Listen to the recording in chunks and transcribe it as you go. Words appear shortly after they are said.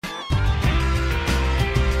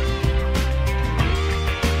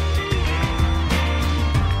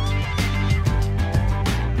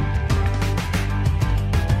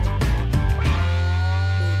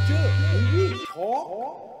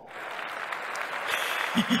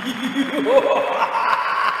ส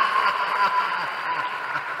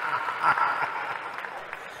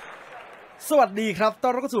วัสดีครับต้อ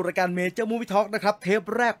นรับเข้าสู่รายการ Major Movie Talk นะครับเทป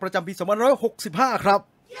แรกประจำปี2565ครับ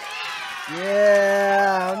เย้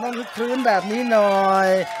นั่งคลื้นแบบนี้หน่อย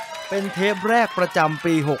เป็นเทปแรกประจำ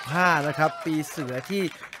ปี65นะครับปีเสือที่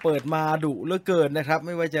เปิดมาดุเหลือเกินนะครับไ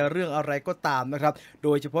ม่ว่าจะเรื่องอะไรก็ตามนะครับโด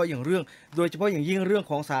ยเฉพาะอย่างยิ่งเรื่อง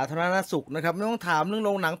ของสาธารณสุขนะครับไม่ต้องถามเรื่องโร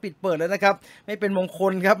งหนังปิดเปิดเลยนะครับไม่เป็นมงค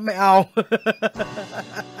ลครับไม่เอา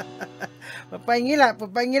ไปงี้แห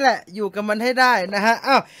ละอยู่กับมันให้ได้นะฮะ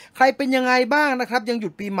อ้าวใครเป็นยังไงบ้างนะครับยังหยุ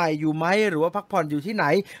ดปีใหม่อยู่ไหมหรือว่าพักผ่อนอยู่ที่ไหน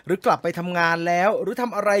หรือกลับไปทำงานแล้วหรือท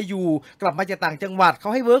ำอะไรอยู่กลับมาจากต่างจังหวัดเขา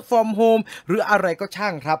ให้ work from home หรืออะไรก็ช่า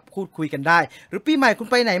งครับพูดคุยกันได้หรือปีใหม่คุณ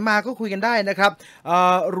ไปไหนมาก็คุยกันได้นะครับ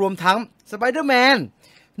รวมทั้ง Spider-Man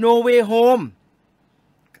No Way Home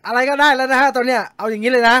อะไรก็ได้แล้วนะฮะตอนเนี้ยเอาอย่าง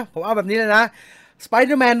นี้เลยนะผมเอาแบบนี้เลยนะ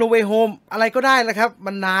Spider-Man No Way Home อะไรก็ได้แล้วครับ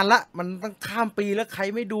มันนานละมันต้องข้ามปีแล้วใคร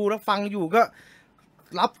ไม่ดูแล้วฟังอยู่ก็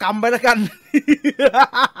รับกรรมไปแล้วกัน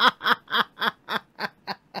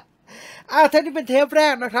เทปนี้เป็นเทปแร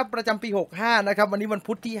กนะครับประจำปี65นะครับวันนี้วัน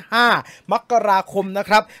พุธที่5มกราคมนะ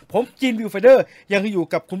ครับผมจีนวิวไฟเดอร์ยังอยู่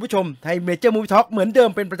กับคุณผู้ชมใน Major Movie Talk เหมือนเดิม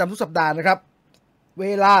เป็นประจำทุกสัปดาห์นะครับเว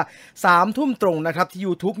ลา 3 ทุ่มตรงนะครับที่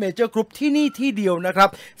YouTube Major Group ที่นี่ที่เดียวนะครับ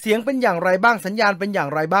เสียงเป็นอย่างไรบ้างสัญญาณเป็นอย่าง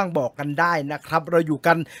ไรบ้างบอกกันได้นะครับเราอยู่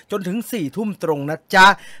กันจนถึง 4 ทุ่มตรงนะจ๊ะ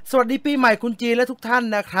สวัสดีปีใหม่คุณจีนและทุกท่าน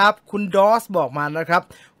นะครับคุณดอสบอกมานะครับ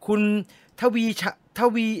คุณทวิ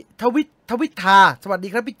ทาสวัสดี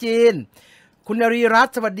ครับพี่จีนคุณนรีรัต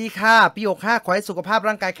น์สวัสดีค่ะปี65ขอให้สุขภาพ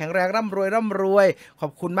ร่างกายแข็งแรงร่ำรวยขอ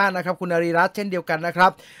บคุณมากนะครับคุณนรีรัตน์เช่นเดียวกันนะครั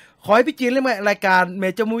บขอให้พี่จีนเล่นรายการ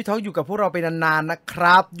Major Movie Talk อยู่กับพวกเราไปนานๆนะค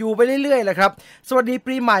รับอยู่ไปเรื่อยๆเลยครับสวัสดี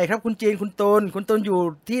ปีใหม่ครับคุณจีนคุณตูนอยู่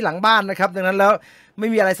ที่หลังบ้านนะครับดังนั้นแล้วไม่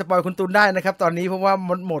มีอะไรสปอยคุณตูนได้นะครับตอนนี้เพราะว่า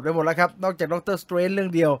หมดไปหมดแล้วครับนอกจากด็อกเตอร์สเตรนจ์เรื่อ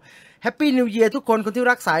งเดียว Happy New Year ทุกคนที่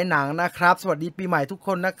รักสายหนังนะครับสวัสดีปีใหม่ทุกค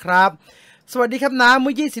นนะครับสวัสดีครับน้ำเ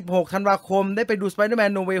มื่อ26ธันวาคมได้ไปดู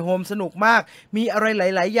Spider-Man No Way Home สนุกมากมีอะไรห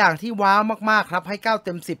ลายๆอย่างที่ว้าวมากๆครับให้9เ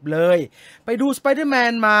ต็ม10เลยไปดู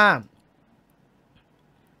Spider-Man มา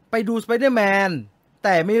ไปดู Spider-Man แ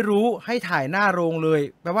ต่ไม่รู้ให้ถ่ายหน้าโรงเลย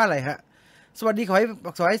แปลว่าอะไรฮะสวัสดีขอ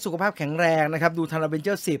ให้สุขภาพแข็งแรงนะครับดูทันอเวนเจ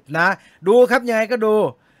อร์10นะดูครับยังไงก็ดู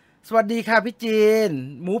สวัสดีค่ะพี่จีน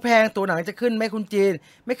หมูแพงตัวหนังจะขึ้นไหมคุณจีน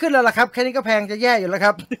ไม่ขึ้นแล้วล่ะครับแค่นี้ก็แพงจะแย่อยู่แล้วค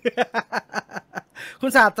รับ คุ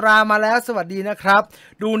ณศาสตรามาแล้วสวัสดีนะครับ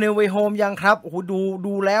ดู No Way Home ยังครับโอ้โห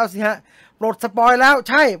ดูแล้วสิฮะปลดสปอยแล้ว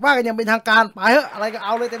ใช่ว่ากันยังเป็นทางการไปเถอะอะไรก็เอ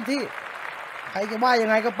าเลยเต็มที่ใครจะว่ายัง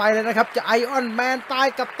ไงก็ไปเลยนะครับจะไอออนแมนตาย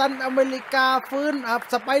กัปตันอเมริกาฟื้น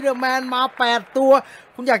สไปเดอร์แมนมา8ตัว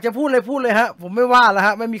คุณอยากจะพูดเลยฮะผมไม่ว่าแล้วฮ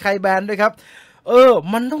ะไม่มีใครแบนด้วยครับ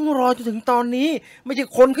มันต้องรอจนถึงตอนนี้ไม่ใช่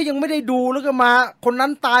คนก็ยังไม่ได้ดูแล้วก็มาคนนั้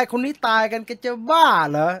นตายคนนี้ตายกันจะบ้า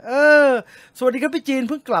เหรอสวัสดีครับพี่จีน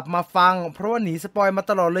เพิ่งกลับมาฟังเพราะว่าหนีสปอยมา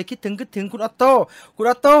ตลอดเลยคิดถึงคุณออโ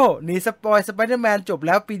ต้หนีสปอยสไปเดอร์แมนจบแ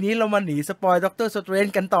ล้วปีนี้เรามาหนีสปอยด็อกเตอร์สเตรน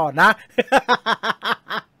จ์กันต่อนะ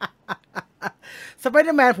สไปเด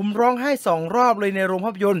อร์แมนผมร้องไห้2รอบเลยในโรงภ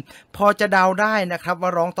าพยนตร์พอจะเดาได้นะครับว่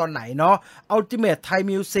าร้องตอนไหนเนาะ Ultimate Thai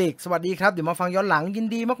Music สวัสดีครับเดี๋ยวมาฟังย้อนหลังยิน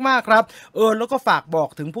ดีมากๆครับแล้วก็ฝากบอก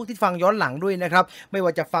ถึงพวกที่ฟังย้อนหลังด้วยนะครับไม่ว่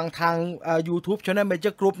าจะฟังทางYouTube Channel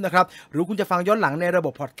Major Group นะครับหรือคุณจะฟังย้อนหลังในระบ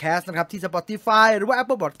บ Podcast นะครับที่ Spotify หรือว่า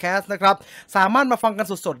Apple Podcast นะครับสามารถมาฟังกัน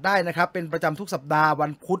สดๆได้นะครับเป็นประจำทุกสัปดาห์วั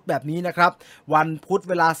นพุธแบบนี้นะครับวันพุธ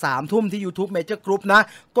เวลา 3 ทุ่มที่ YouTube Major Group นะ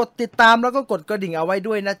กดติดตามแล้วก็กดกระดิ่งเอาไว้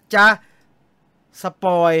ด้วยนะจ๊ะสป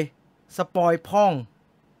อยพ่อง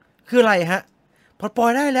คืออะไรฮะพอปอ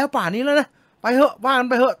ยได้แล้วป่านนี้แล้วนะไปเหอะว่ากัน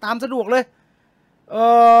ไปเหอะตามสะดวกเลย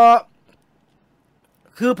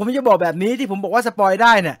คือผมจะบอกแบบนี้ที่ผมบอกว่าสปอยไ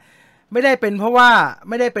ด้เนี่ยไม่ได้เป็นเพราะ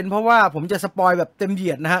ว่าผมจะสปอยแบบเต็มเหยี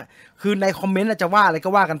ยดนะฮะคือในคอมเมนต์จะว่าอะไรก็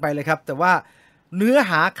ว่ากันไปเลยครับแต่ว่าเนื้อ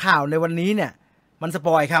หาข่าวในวันนี้เนี่ยมันสป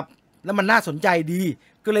อยครับแล้วมันน่าสนใจดี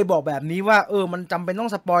ก็เลยบอกแบบนี้ว่ามันจำเป็นต้อ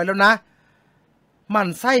งสปอยแล้วนะมัน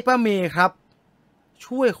ไส้ป้าเมย์ครับ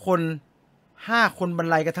ช่วยคน5คนบรร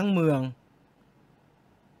ลัยกันทั้งเมือง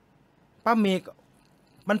ป้าเมย์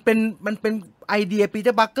มันเป็นไอเดียปีเต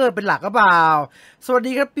อร์บัคเกอร์เป็นหลักหรือเปล่าสวัส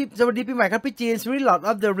ดีปีใหม่ครับพี่จีนซีรีส์ Lord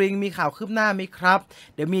of the Ring มีข่าวคืบหน้ามีครับ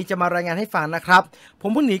เดี๋ยวมีจะมารายงานให้ฟังนะครับผม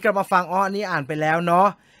เพิ่งหนีกลับมาฟังอันนี้อ่านไปแล้วเนาะ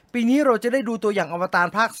ปีนี้เราจะได้ดูตัวอย่างอวตาร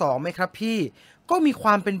ภาค2ไหมครับพี่ก็มีคว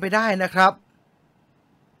ามเป็นไปได้นะครับ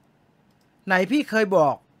ไหนพี่เคยบอ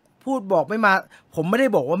กไม่มาผมไม่ได้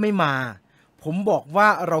บอกว่าไม่มาผมบอกว่า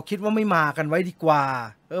เราคิดว่าไม่มากันไว้ดีกว่า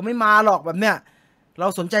ไม่มาหรอกแบบเนี้ยเรา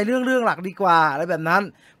สนใจเรื่องหลักดีกว่าอะไรแบบนั้น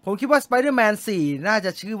ผมคิดว่า Spider-Man 4น่าจ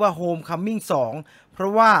ะชื่อว่า Homecoming 2เพรา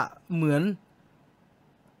ะว่าเหมือน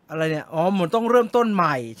อะไรเนี่ยเหมือนต้องเริ่มต้นให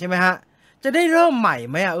ม่ใช่ไหมฮะ จะได้เริ่มใหม่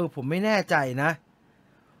ไหมผมไม่แน่ใจนะ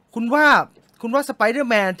คุณว่าสไปเดอร์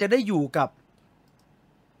แมนจะได้อยู่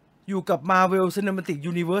กับ Marvel Cinematic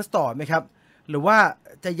Universe ต่อไหมครับหรือว่า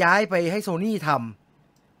จะย้ายไปให้โซนี่ท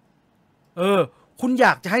ำคุณอย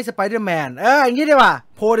ากจะให้สไปเดอร์แมนอย่างนี้ดีกว่า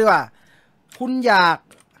โพลดีกว่าคุณอยาก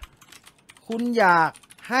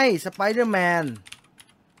ให้สไปเดอร์แมน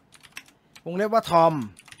วงเล็บว่าทอม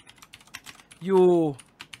อยู่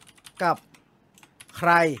กับใค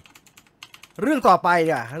รเรื่องต่อไป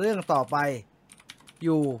อ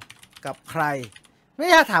ยู่กับใครไม่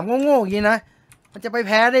อยากถามโง่ๆอย่างนี้นะมันจะไปแ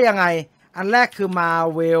พ้ได้ยังไงอันแรกคือ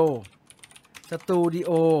Marvel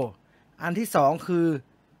Studio อันที่สองคือ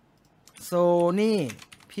Sony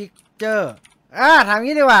Picture ถาม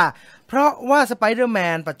งี้ดีกว่าเพราะว่า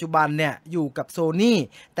Spider-Man ปัจจุบันเนี่ยอยู่กับ Sony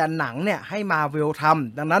แต่หนังเนี่ยให้ Marvel ท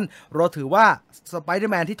ำดังนั้นเราถือว่า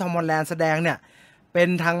Spider-Man ที่ทอม ฮอลแลนด์แสดงเนี่ยเป็น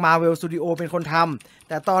ทาง Marvel Studio เป็นคนทำ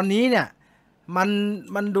แต่ตอนนี้เนี่ย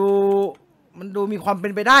มันดูมีความเป็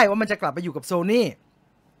นไปได้ว่ามันจะกลับไปอยู่กับ Sony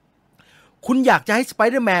คุณอยากจะให้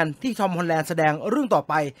Spider-Man ที่ทอม ฮอลแลนด์แสดงเรื่องต่อ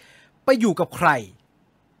ไปอยู่กับใคร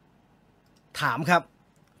ถามครับ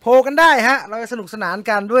โพลกันได้ฮะเราจะสนุกสนาน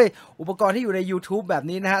กันด้วยอุปกรณ์ที่อยู่ใน YouTube แบบ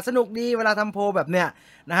นี้นะฮะสนุกดีเวลาทำโพลแบบเนี้ย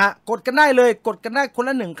นะฮะกดกันได้เลยกดกันได้คนล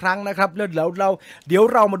ะ1 ครั้งนะครับแล้วเดี๋ยว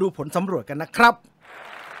เรามาดูผลสำรวจกันนะครับ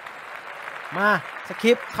มาสค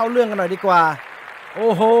ริปต์เข้าเรื่องกันหน่อยดีกว่าโ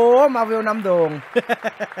อ้โหมาวิลนำโด่ง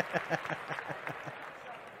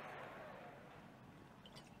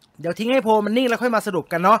เดี๋ยวทิ้งให้โพลมันนิ่งแล้วค่อยมาสรุป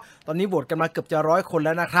กันเนาะตอนนี้โหวตกันมาเกือบจะ100 คนแ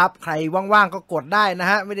ล้วนะครับใครว่างๆก็กดได้นะ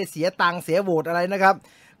ฮะไม่ได้เสียตังค์เสียโหวตอะไรนะครับ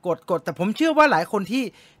กดแต่ผมเชื่อว่าหลายคน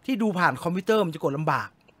ที่ดูผ่านคอมพิวเตอร์มันจะกดลำบาก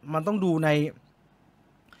มันต้องดูใ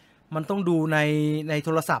นโท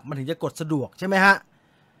รศัพท์มันถึงจะกดสะดวกใช่ไหมฮะ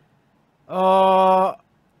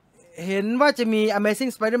เห็นว่าจะมี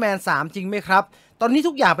Amazing Spider-Man 3 จริงไหมครับตอนนี้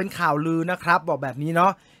ทุกอย่างเป็นข่าวลือนะครับบอกแบบนี้เนา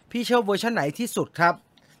ะพี่เชื่อเวอร์ชันไหนที่สุดครับ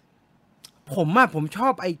ผมชอ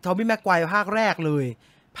บไอ้ทอมบี้แม็กไกวร์ภาคแรกเลย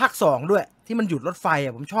ภาค2ด้วยที่มันหยุดรถไฟ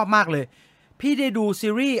ผมชอบมากเลยพี่ได้ดูซี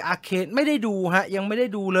รีส์อาร์เคนไม่ได้ดูฮะยังไม่ได้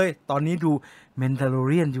ดูเลยตอนนี้ดูเมนดาโลเ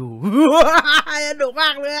รียนอยู่ ดุมา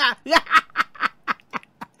กเลย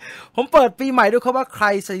ผมเปิดปีใหม่ด้วยครับว่าใคร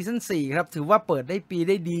ซีซั่น4ครับถือว่าเปิดได้ปีไ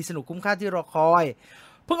ด้ดีสนุกคุ้มค่าที่รอคอย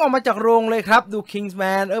เพิ่งออกมาจากโรงเลยครับดู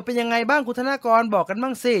Kingsman เป็นยังไงบ้างคุณธนากรบอกกันบ้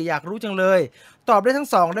างสิอยากรู้จังเลยตอบได้ทั้ง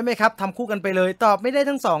2ได้ไหมครับทำคู่กันไปเลยตอบไม่ได้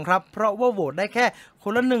ทั้ง2ครับเพราะว่าโหวตได้แค่ค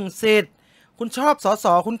นละ1 สิทธิ์คุณชอบส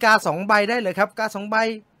คุณกา2 ใบได้เลยครับกา2 ใบ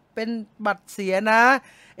เป็นบัตรเสียนะ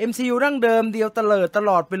MCU ดั้งเดิมเดียวต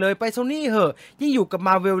ลอดไปเลยไปโซนี่เหอะยิ่งอยู่กับ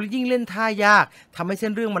Marvel ยิ่งเล่นท่ายากทำให้เส้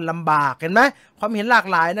นเรื่องมันลำบากเห็นไหมความเห็นหลาก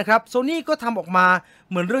หลายนะครับโซนี่ก็ทำออกมา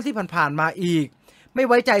เหมือนเรื่องที่ผ่านๆมาอีกไม่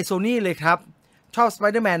ไว้ใจโซนี่เลยครับชอบ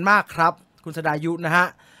Spider-Man มากครับคุณสดายุนะฮะ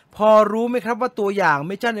พอรู้ไหมครับว่าตัวอย่าง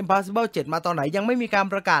Mission Impossible 7 มาตอนไหนยังไม่มีการ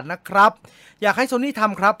ประกาศนะครับอยากให้โซนี่ท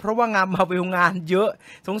ำครับเพราะว่างานMarvelงานเยอะ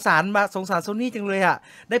สงสารโซนี่จังเลยอะ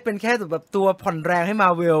ได้เป็นแค่แบบตัวผ่อนแรงให้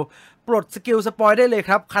Marvelปลดสกิลสปอยได้เลย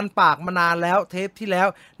ครับคันปากมานานแล้วเทปที่แล้ว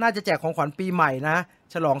น่าจะแจกของขวัญปีใหม่นะ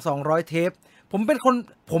ฉลอง200 เทปผ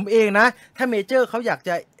มเองนะถ้าเมเจอร์เขาอยากจ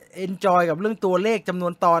ะเอนจอยกับเรื่องตัวเลขจำนว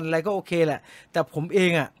นตอนอะไรก็โอเคแหละแต่ผมเอ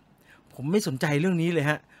งผมไม่สนใจเรื่องนี้เลย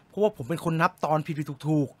ฮะเพราะว่าผมเป็นคนนับตอนผิด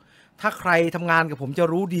ถูกถ้าใครทำงานกับผมจะ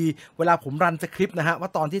รู้ดีเวลาผมรันสคริปต์นะฮะว่า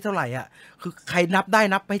ตอนที่เท่าไหร่คือใครนับได้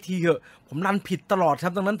นับไปทีเถอะผมรันผิดตลอดครั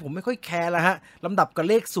บดังนั้นผมไม่ค่อยแคร์แล้วฮะลำดับกับ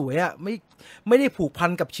เลขสวยไม่ได้ผูกพัน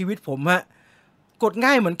กับชีวิตผมฮะกด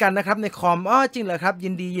ง่ายเหมือนกันนะครับในคอมจริงเหรอครับยิ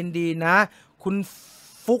นดีนะคุณ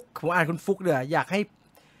ฟุกผมอ่านคุณฟุกเดี๋ยวอยากใ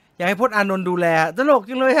ห้พจน์อานนท์ดูแลตลกจ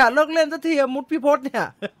ริงเลยเลิกเล่นสักทีมุดพี่พจน์เนี่ย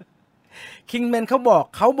คิงแมนเขา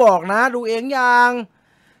บอกนะดูเองยัง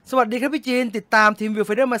สวัสดีครับพี่จีนติดตามทีมวิวไฟ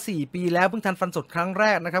เดอร์มา4 ปีแล้วเพิ่งทันฟันสดครั้งแร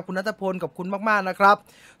กนะครับคุณณัฐพลกับคุณมากๆนะครับ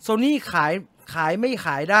โซนี่ขายไม่ข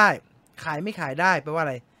ายได้แปลว่าอะ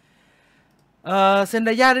ไรเซนเด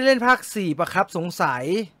ย่าได้เล่นภาค4ป่ะครับสงสัย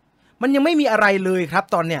มันยังไม่มีอะไรเลยครับ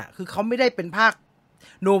ตอนเนี้ยคือเขาไม่ได้เป็นภาค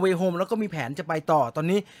โนเวย์โฮมแล้วก็มีแผนจะไปต่อตอน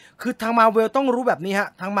นี้คือทางมาเวลต้องรู้แบบนี้ฮะ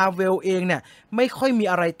ทางมาเวลเองเนี่ยไม่ค่อยมี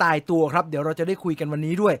อะไรตายตัวครับเดี๋ยวเราจะได้คุยกันวัน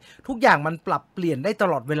นี้ด้วยทุกอย่างมันปรับเปลี่ยนได้ต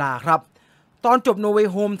ลอดเวลาครับตอนจบ No Way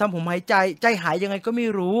Home ทำผมหายใจหายยังไงก็ไม่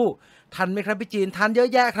รู้ทันไหมครับพี่จีนทันเยอะ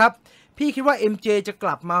แยะครับพี่คิดว่า MJ จะก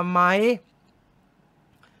ลับมาไหม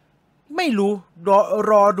ไม่รู้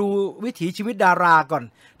รอดูวิถีชีวิตดาราก่อน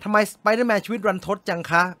ทำไมสไปเดอร์แมนชีวิตรันทดจัง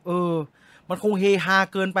คะมันคงเฮฮา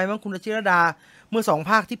เกินไปมั้งคุณชิรดาเมื่อ2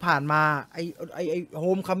 ภาคที่ผ่านมาไอโฮ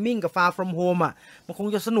มคัมมิ่งกับ Far From Home มันคง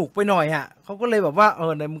จะสนุกไปหน่อยเขาก็เลยแบบว่า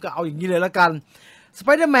ไหนมึงก็เอาอย่างนี้เลยละกันสไป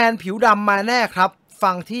เดอร์แมนผิวดำมาแน่ครับ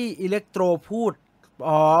ฟังที่อิเล็กโทร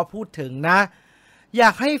พูดถึงนะ อยา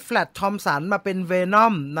กให้แฟลชทอมสันมาเป็นเวนอ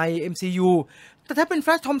มใน MCU แต่ถ้าเป็นแฟ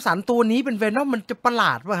ลชทอมสันตัวนี้เป็นเวนอมมันจะประหล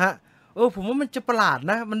าดป่ะฮะผมว่ามันจะประหลาด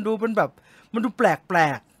นะมันดูเป็นแบบมันดูแปล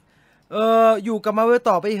กอยู่กับมาเวล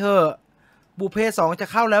ต่อไปเถอะบุพเพ2จะ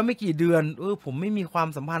เข้าแล้วไม่กี่เดือนผมไม่มีความ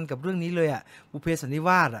สัมพันธ์กับเรื่องนี้เลยอะบุพเพสันนิว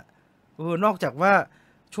าสอะนอกจากว่า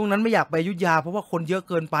ช่วงนั้นไม่อยากไปอยุธยาเพราะว่าคนเยอะ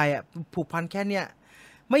เกินไปอะผูกพันแค่เนี้ย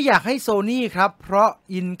ไม่อยากให้โซนี่ครับเพราะ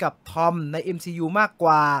อินกับทอมใน MCU มากก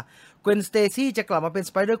ว่าเกวนสเตซี่จะกลับมาเป็น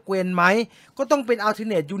สไปเดอร์เกวนไหมก็ต้องเป็น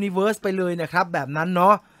Alternate Universe ไปเลยนะครับแบบนั้นเน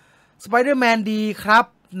าะสไปเดอร์แมนดีครับ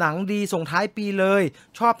หนังดีส่งท้ายปีเลย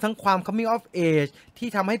ชอบทั้งความ coming of age ที่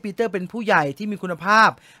ทำให้ปีเตอร์เป็นผู้ใหญ่ที่มีคุณภาพ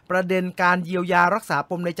ประเด็นการเยียวยารักษา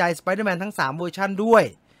ปมในใจสไปเดอร์แมนทั้ง3เวอร์ชันด้วย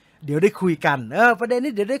เดี๋ยวได้คุยกันประเด็น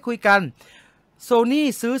นี้เดี๋ยวได้คุยกันSony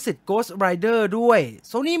ซื้อสิทธิ์ Ghost Rider ด้วย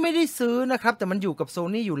Sony ไม่ได้ซื้อนะครับแต่มันอยู่กับ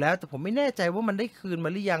Sony อยู่แล้วแต่ผมไม่แน่ใจว่ามันได้คืนมา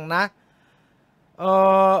หรือยังนะ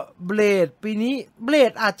Blade ปีนี้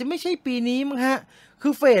Blade อาจจะไม่ใช่ปีนี้มั้งฮะคื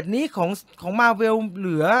อเฟสนี้ของ Marvel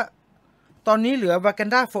ตอนนี้เหลือ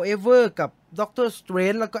Wakanda Forever กับ Doctor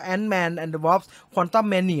Strange แล้วก็ Ant-Man and the Wasp Quantum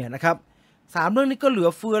Mania นะครับ3เรื่องนี้ก็เหลือ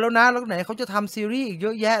เฟือแล้วนะแล้วไหนเขาจะทำซีรีส์อีกเย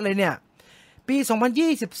อะแยะเลยเนี่ยปี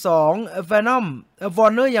 2022 Venom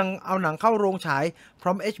Warner ยังเอาหนังเข้าโรงฉายพร้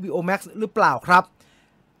อม HBO Max หรือเปล่าครับ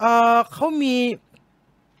เขา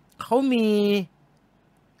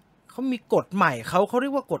มีกฎใหม่เขาเรี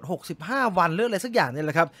ยกว่ากฎ65วันหรืออะไรสักอย่างเนี่ยแห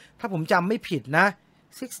ละครับถ้าผมจำไม่ผิดนะ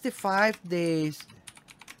65 days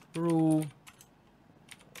rule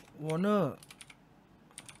Warner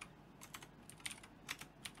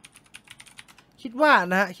คิดว่า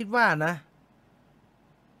นะคิดว่า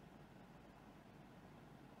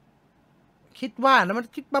มัน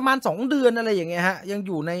คิดประมาณ2เดือนอะไรอย่างเงี้ยฮะยังอ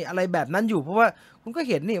ยู่ในอะไรแบบนั้นอยู่เพราะว่าคุณก็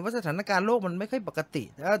เห็นนี่ว่าสถานการณ์โลกมันไม่ค่อยปกติ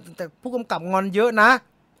แต่ผู้กำกับงอนเยอะนะ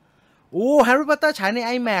แฮร์รี่พอตเตอร์ฉายใน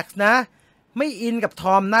IMAX นะไม่อินกับท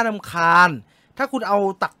อมน่ารำคาญถ้าคุณเอา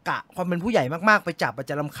ตรรกะความเป็นผู้ใหญ่มากๆไปจับอาจ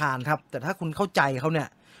จะรำคาญครับแต่ถ้าคุณเข้าใจเขาเนี่ย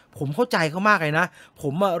ผมเข้าใจเขามากเลยนะผ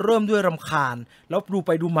มเริ่มด้วยรำคาญแล้วดูไ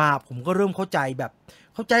ปดูมาผมก็เริ่มเข้าใจแบบ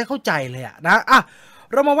เข้าใจเลยอะนะ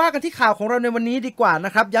เรามาว่ากันที่ข่าวของเราในวันนี้ดีกว่าน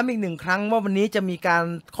ะครับย้ำอีก1ครั้งว่าวันนี้จะมีการ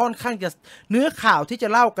ค่อนข้างจะเนื้อข่าวที่จะ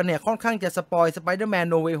เล่ากันเนี่ยค่อนข้างจะสปอย Spider-Man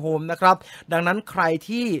No Way Home นะครับดังนั้นใคร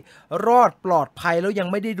ที่รอดปลอดภัยแล้วยัง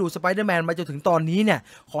ไม่ได้ดู Spider-Man มาจนถึงตอนนี้เนี่ย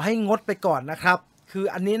ขอให้งดไปก่อนนะครับคือ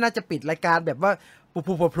อันนี้น่าจะปิดรายการแบบว่า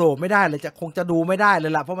โผล่ไม่ได้เลยคงจะดูไม่ได้เล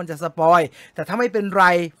ยล่ะเพราะมันจะสปอยแต่ถ้าไม่เป็นไร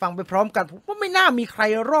ฟังไปพร้อมกันผมว่าไม่น่ามีใคร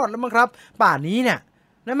รอดแล้วมั้งครับป่านนี้เนี่ย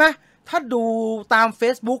ได้ไหมถ้าดูตาม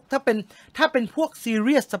Facebook ถ้าเป็นพวกซีเ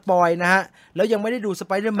รียสสปอยนะฮะแล้วยังไม่ได้ดูสไ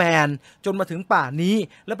ปเดอร์แมนจนมาถึงป่านนี้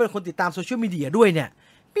แล้วเป็นคนติดตามโซเชียลมีเดียด้วยเนี่ย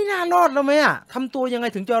ไม่น่ารอดแล้วไหมทำตัวยังไง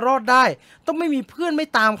ถึงจะรอดได้ต้องไม่มีเพื่อนไม่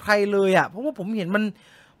ตามใครเลยเพราะว่าผมเห็น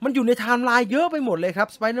มันอยู่ในไทม์ไลน์เยอะไปหมดเลยครับ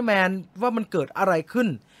สไปเดอร์แมนว่ามันเกิดอะไรขึ้น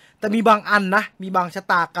แต่มีบางอันนะมีบางชะ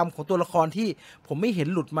ตากรรมของตัวละครที่ผมไม่เห็น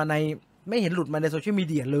หลุดมาในโซเชียลมี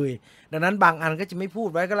เดียเลยดังนั้นบางอันก็จะไม่พูด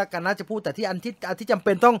ไว้ก็แล้วกันน่าจะพูดแต่ที่อันที่จำเ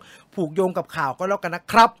ป็นต้องผูกโยงกับข่าวก็แล้วกันนะ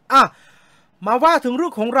ครับมาว่าถึงเรื่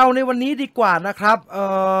องของเราในวันนี้ดีกว่านะครับ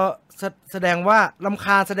แสดงว่ารำค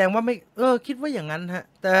าญแสดงว่าไม่คิดว่าอย่างนั้นฮะ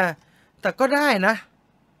แต่ก็ได้นะ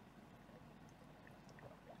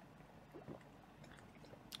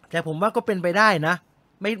แต่ผมว่าก็เป็นไปได้นะ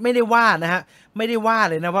ไม่ได้ว่านะฮะไม่ได้ว่า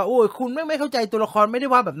เลยนะว่าโอ้ยคุณไม่เข้าใจตัวละครไม่ได้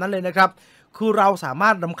ว่าแบบนั้นเลยนะครับคือเราสามา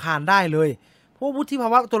รถรำคาญได้เลยเพราะวุฒิภา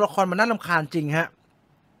วะตัวละครมันน่ารำคาญจริงฮะ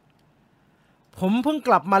ผมเพิ่งก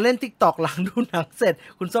ลับมาเล่น TikTok หลังดูหนังเสร็จ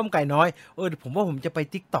คุณส้มไก่น้อยผมว่าผมจะไป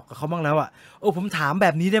TikTok กับเขาบ้างแล้วผมถามแบ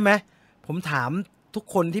บนี้ได้ไหมผมถามทุก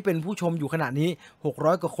คนที่เป็นผู้ชมอยู่ขณะนี้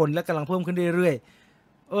600กว่าคนและกำลังเพิ่มขึ้นเรื่อย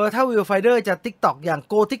ๆถ้า Will Finder จะ TikTok อย่าง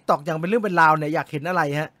Go TikTok อย่างเป็นเรื่องเป็นราวเนี่ยอยากเห็นอะไร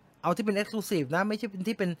ฮะเอาที่เป็น Exclusive นะไม่ใช่เป็น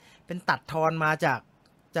ที่เป็นตัดทอนมาจา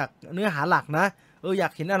กเนื้อหาหลักนะอยา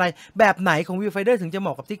กเห็นอะไรแบบไหนของ Will Finder ถึงจะเหม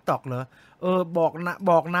าะกับ TikTok เหรอบอ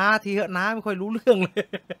กนะทีเถอะนะไม่ค่อยรู้เรื่องเลย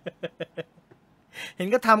เห็น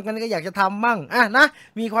ก็ทำกันก็อยากจะทำมั่งนะ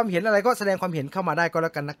มีความเห็นอะไรก็แสดงความเห็นเข้ามาได้ก็แล้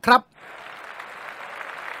วกันนะครับ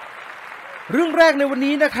เรื่องแรกในวัน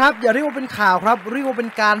นี้นะครับอย่าเรียกว่าเป็นข่าวครับเรียกว่าเป็น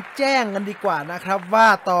การแจ้งกันดีกว่านะครับว่า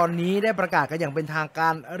ตอนนี้ได้ประกาศกันอย่างเป็นทางกา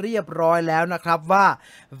รเรียบร้อยแล้วนะครับว่า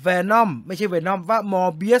Venom ไม่ใช่ Venom ว่า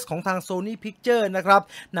Morbius ของทาง Sony Picture นะครับ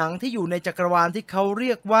หนังที่อยู่ในจักรวาลที่เขาเ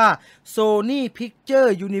รียกว่า Sony Picture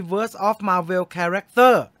Universe of Marvel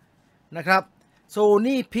Character นะครับ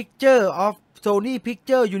Sony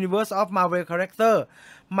Picture Universe of Marvel Character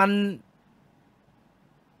มัน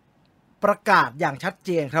ประกาศอย่างชัดเจ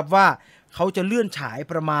นครับว่าเขาจะเลื่อนฉาย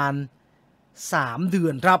ประมาณ3เดือ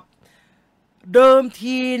นครับ เดิม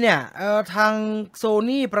ทีเนี่ยทาง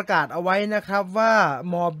Sony ประกาศเอาไว้นะครับว่า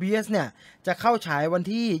Morbius เนี่ยจะเข้าฉายวัน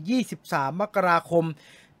ที่ 23 มกราคม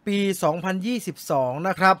ปี 2022 น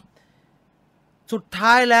ะครับสุด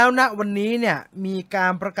ท้ายแล้วณวันนี้เนี่ยมีกา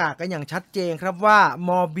รประกาศกันอย่างชัดเจนครับว่า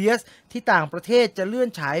Morbius ที่ต่างประเทศจะเลื่อน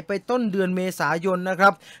ฉายไปต้นเดือนเมษายนนะครั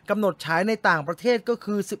บกำหนดฉายในต่างประเทศก็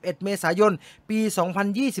คือ 11 เมษายน ปี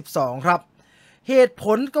 2022 ครับเหตุผ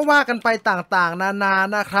ลก็ว่ากันไปต่างๆนานา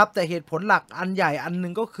นะครับแต่เหตุผลหลักอันใหญ่อันหนึ่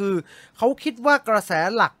งก็คือเขาคิดว่ากระแส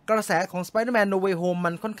หลักกระแสของ Spider-Man No Way Home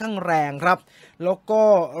มันค่อนข้างแรงครับแล้วก็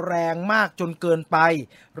แรงมากจนเกินไป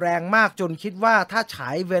แรงมากจนคิดว่าถ้าฉา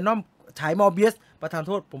ย Venom ฉาย Morbius ประธานโ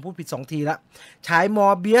ทษผมพูดผิด2 ทีละฉาย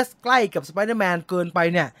Morbius ใกล้กับ Spider-Man เกินไป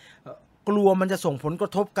เนี่ยกลัวมันจะส่งผลกร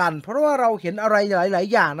ะทบกันเพราะว่าเราเห็นอะไรหลาย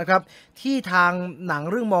ๆอย่างนะครับที่ทางหนัง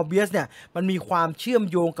เรื่อง Morbius เนี่ยมันมีความเชื่อม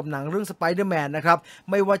โยงกับหนังเรื่อง Spider-Man นะครับ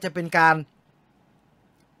ไม่ว่าจะเป็นการ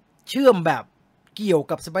เชื่อมแบบเกี่ยว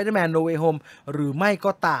กับ Spider-Man No Way Home หรือไม่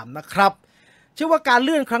ก็ตามนะครับเชื่อว่าการเ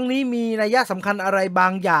ลื่อนครั้งนี้มีนัยสำคัญอะไรบา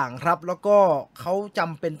งอย่างครับแล้วก็เขาจ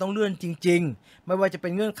ำเป็นต้องเลื่อนจริงๆไม่ว่าจะเป็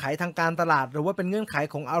นเงื่อนไขทางการตลาดหรือว่าเป็นเงื่อนไข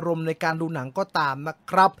ของอารมณ์ในการดูหนังก็ตามนะ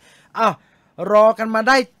ครับรอกันมาไ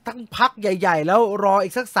ด้ทั้งพักใหญ่ๆแล้วรออี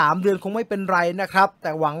กสัก3 เดือนคงไม่เป็นไรนะครับแ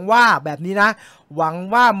ต่หวังว่าแบบนี้นะหวัง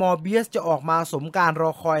ว่า Morbius จะออกมาสมการรอ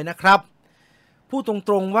คอยนะครับพูดตร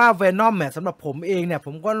งๆว่า Venom เนี่ยสำหรับผมเองเนี่ยผ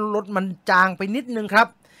มก็ลดมันจางไปนิดนึงครับ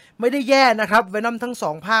ไม่ได้แย่นะครับ Venom ทั้ง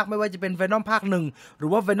2 ภาคไม่ว่าจะเป็น Venom ภาค 1หรือ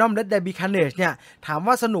ว่า Venom Let There Be Carnage เนี่ยถาม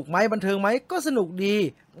ว่าสนุกไหมบันเทิงไหมก็สนุกดี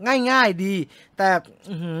ง่ายๆดีแต่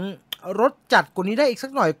รสจัดกว่านี้ได้อีกสั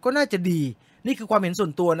กหน่อยก็น่าจะดีนี่คือความเห็นส่ว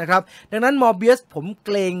นตัวนะครับดังนั้น Morbius ผมเก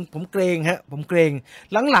รง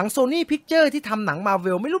หลังๆ Sony Picture ที่ทำหนัง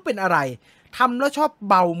Marvel ไม่รู้เป็นอะไรทำแล้วชอบ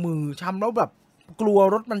เบามือทำแล้วแบบกลัว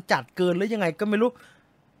รถมันจัดเกินหรือยังไงก็ไม่รู้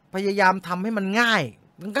พยายามทำให้มันง่า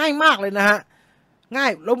ยมากเลยนะฮะง่า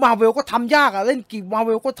ยแล้วมาเวลก็ทำยากเล่นกี่มาเว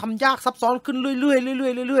ลก็ทำยากซับซ้อนขึ้นเรื่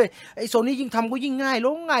อยๆไอโซนี่ยิ่งทำก็ยิ่งง่ายล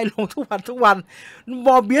งทุกวัน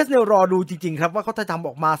Morbiusเนี่ยรอดูจริงๆครับว่าเขาจะทำอ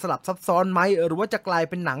อกมาสลับซับซ้อนไหมหรือว่าจะกลาย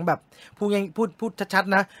เป็นหนังแบบพูดชัด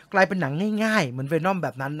ๆนะกลายเป็นหนังง่ายๆเหมือน Venom แบ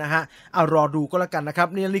บนั้นนะฮะรอดูก็แล้วกันนะครับ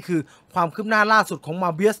นี่คือความคืบหน้าล่าสุดของ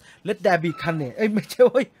Morbius Let There Be Carnageไม่ใช่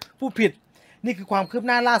พูดผิดนี่คือความคืบห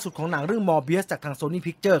น้าล่าสุดของหนังเรื่อง Morbius จากทาง Sony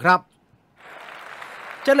Picture ครับ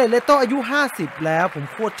เจเลตเลโตอายุ50แล้วผม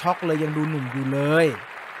โคตรช็อกเลยยังดูหนุ่มอยู่เลย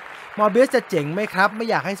Morbius จะเจ๋งไหมครับไม่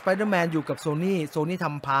อยากให้ Spider-Man อยู่กับ Sony ท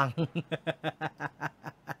ำพัง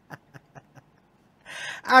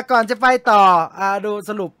ก่อนจะไปต่อดู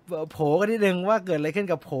สรุปโผกันนิดนึงว่าเกิดอะไรขึ้น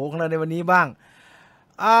กับโผของเราในวันนี้บ้าง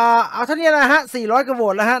เอาเท่านี้นะฮะ400 กว่าโหว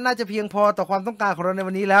ตแล้วฮะน่าจะเพียงพอต่อความต้องการของเราใน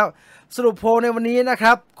วันนี้แล้วสรุปโพลในวันนี้นะค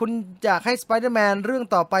รับคุณอยากให้ Spider-Man เรื่อง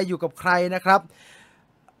ต่อไปอยู่กับใครนะครับ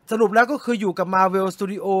สรุปแล้วก็คืออยู่กับ Marvel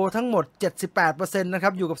Studio ทั้งหมด 78% นะครั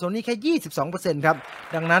บอยู่กับ Sony แค่ 22% ครับ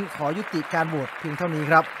ดังนั้นขอยุติการโหวตเพียงเท่านี้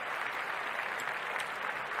ครับ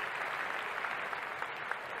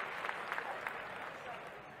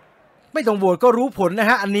ไม่ต้องโหวตก็รู้ผลนะ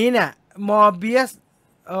ฮะอันนี้เนี่ย Morbius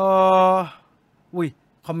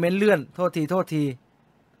คอมเมนต์เลื่อนโทษที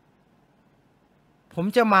ผม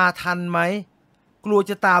จะมาทันไหมกลัว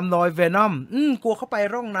จะตามรอย Venom กลัวเข้าไป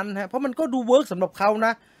ร่องนั้นฮะเพราะมันก็ดูเวิร์กสำหรับเขาน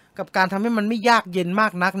ะกับการทำให้มันไม่ยากเย็นมา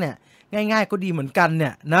กนักเนี่ยง่ายๆก็ดีเหมือนกันเนี่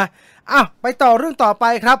ยนะไปต่อเรื่องต่อไป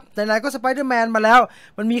ครับไหนๆก็ Spider-Man มาแล้ว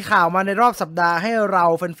มันมีข่าวมาในรอบสัปดาห์ให้เรา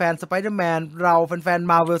แฟนๆ Spider-Man เราแฟน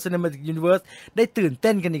ๆ Marvel Cinematic Universe ได้ตื่นเ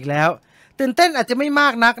ต้นกันอีกแล้วตื่นเต้นอาจจะไม่มา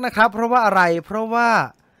กนักนะครับเพราะว่าอะไรเพราะว่า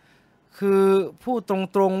คือพูดต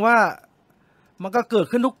รงๆว่ามันก็เกิด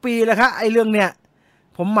ขึ้นทุกปีแหละครับไอ้เรื่องเนี่ย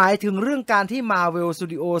ผมหมายถึงเรื่องการที่ Marvel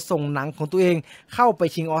Studio ส่งหนังของตัวเองเข้าไป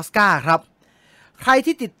ชิงออสการ์ครับใคร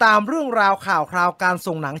ที่ติดตามเรื่องราวข่าวคราวการ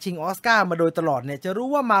ส่งหนังชิงออสการ์มาโดยตลอดเนี่ยจะรู้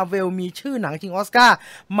ว่า Marvel มีชื่อหนังชิงออสการ์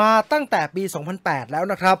มาตั้งแต่ปี 2008 แล้ว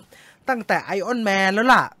นะครับตั้งแต่ Iron Man แล้ว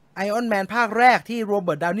ล่ะ Iron Man ภาคแรกที่โรเ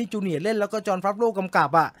บิร์ต ดาวนี่ จูเนียร์เล่นแล้วก็จอห์น ฟาฟโร่กำกับ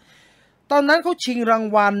ตอนนั้นเขาชิงราง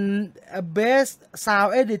วัล Best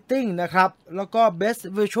Sound Editing นะครับแล้วก็ Best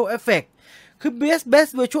Visual Effect คือ Best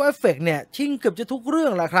Visual Effect เนี่ยชิงเกือบจะทุกเรื่อ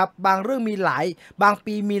งแหละครับบาง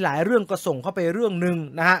ปีมีหลายเรื่องก็ส่งเข้าไปเรื่องหนึ่ง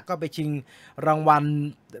นะฮะก็ไปชิงรางวัล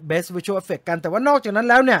Best Visual Effect กันแต่ว่านอกจากนั้น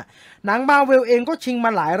แล้วเนี่ยหนัง Marvel เองก็ชิงม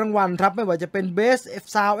าหลายรางวัลครับไม่ว่าจะเป็น Best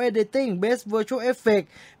Sound Editing Best Visual Effect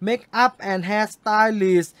Make-up and Hair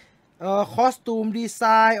Stylist Costume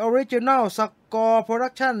Design Original Score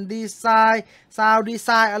Production Design Sound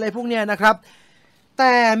Design อะไรพวกเนี้ยนะครับแ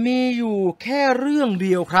ต่มีอยู่แค่เรื่องเ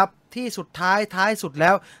ดียวครับที่สุดท้ายสุดแ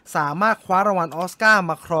ล้วสามารถคว้ารางวัลออสการ์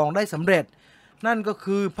มาครองได้สำเร็จนั่นก็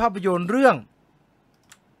คือภาพยนตร์เรื่อง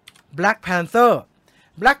Black Panther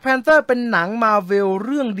Black Panther เป็นหนัง Marvel เ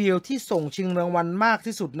รื่องเดียวที่ส่งชิงรางวัลมาก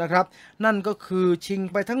ที่สุดนะครับนั่นก็คือชิง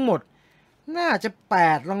ไปทั้งหมดน่าจะ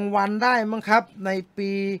8รางวัลได้มั้งครับใน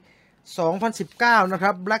ปี2019นะค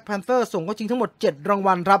รับ Black Panther ส่งเข้าชิงทั้งหมด7ราง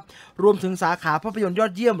วัลครับรวมถึงสาขาภาพยนตร์ยอ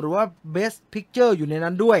ดเยี่ยมหรือว่า Best Picture อยู่ใน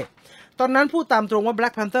นั้นด้วยตอนนั้นพูดตามตรงว่า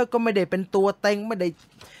Black Panther ก็ไม่ได้เป็นตัวเต็งไม่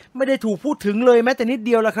ได้ถูกพูดถึงเลยแม้แต่นิดเ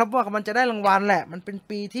ดียวแหละครับว่ามันจะได้รางวัลแหละมันเป็น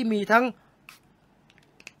ปีที่มีทั้ง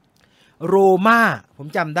โรม่าผม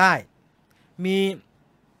จำได้มี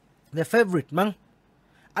The Favorite มั้ง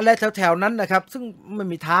อะไรแถวๆนั้นนะครับซึ่งไม่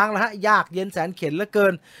มีทางแล้วฮะยากเย็นแสนเข็ญเหลือเกิ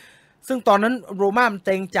นซึ่งตอนนั้นโรม่ามันเ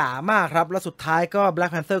ต็งจ๋ามากครับแล้วสุดท้ายก็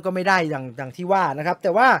Black Panther ก็ไม่ได้อย่างที่ว่านะครับแ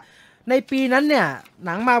ต่ว่าในปีนั้นเนี่ยห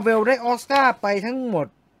นัง Marvel ได้ออสการ์ไปทั้งหมด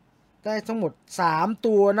3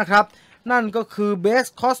ตัวนะครับนั่นก็คือ Best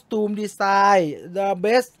Costume Design The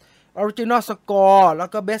Best Original Score แล้ว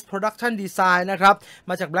ก็ Best Production Design นะครับ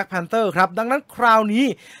มาจาก Black Panther ครับดังนั้นคราวนี้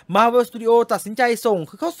Marvel Studio ตัดสินใจส่ง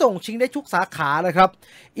คือเขาส่งชิงได้ทุกสาขาเลยครับ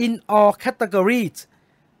In all categories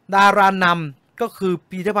ดารานำก็คือ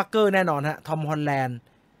ปีเตอร์ พาร์เกอร์แน่นอนฮะทอม ฮอลแลนด์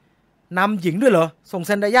นำหญิงด้วยเหรอส่งเ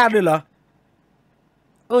ซนดายาด้วยเหรอ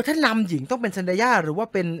ถ้านำหญิงต้องเป็นเซนดายาหรือว่า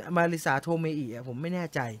เป็นมาริสาโทเมอิผมไม่แน่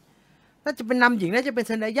ใจน่าจะเป็นนำหญิงน่าจะเป็นเ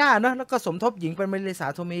ซนดายานะแล้วก็สมทบหญิงเป็นมาริสา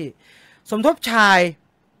โทเมอิสมทบชาย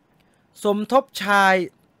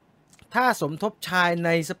ถ้าสมทบชายใน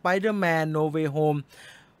Spider-Man No Way Home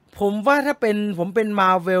ผมว่าถ้าผมเป็น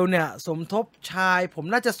Marvel เนี่ยสมทบชายผม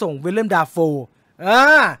น่าจะส่งวิลเลียม ดาโฟ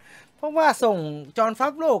เพราะว่าส่งจอห์น ฟา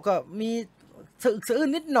ฟโลก็มีสะอึกสะอื้น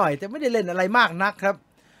นิดหน่อยแต่ไม่ได้เล่นอะไรมากนักครับ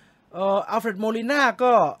อัลเฟรด โมลิน่า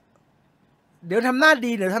ก็เดี๋ยวทำหน้า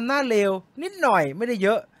ดีเดี๋ยวทำหน้าเลวนิดหน่อยไม่ได้เย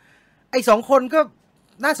อะไอ้2คนก็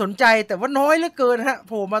น่าสนใจแต่ว่าน้อยเหลือเกินฮะโ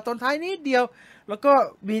ผล่มาตอนท้ายนิดเดียวแล้วก็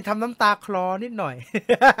มีทำน้ำตาคลอนิดหน่อย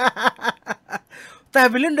แต่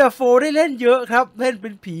วิลเลียม ดาโฟได้เล่นเยอะครับเล่นเป็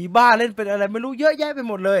นผีบ้าเล่นเป็นอะไรไม่รู้เยอะแยะไป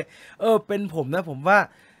หมดเลยเป็นผมนะผมว่า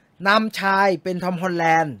นำชายเป็นทอม ฮอลแล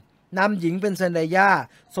นด์นำหญิงเป็นเซนดายา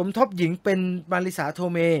สมทบหญิงเป็นมาริสาโท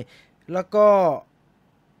เมแล้วก็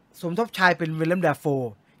สมทบชายเป็นวิลเลียม ดาโฟ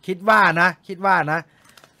คิดว่านะ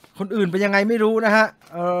คนอื่นเป็นยังไงไม่รู้นะฮะ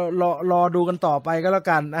รอดูกันต่อไปก็แล้ว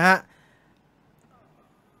กันนะฮะ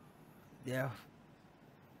เดี๋ยว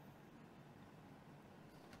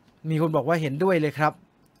มีคนบอกว่าเห็นด้วยเลยครับ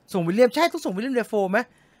ส่งวิลเลียมใช่ต้องส่งวิลเลียม ดาโฟไหม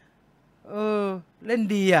เล่น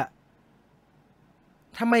ดีอ่ะ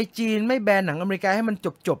ทำไมจีนไม่แบนหนังอเมริกาให้มัน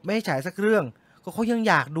จบไม่ให้ฉายสักเรื่องก็เขายัง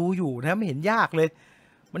อยากดูอยู่นะไม่เห็นยากเลย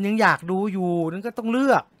มันยังอยากดูอยู่นั่นก็ต้องเลื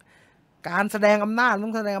อกการแสดงอำนาจต้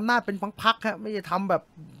องแสดงอำนาจเป็นพักๆฮะไม่จะทำแบบ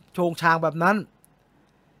โชงชางแบบนั้น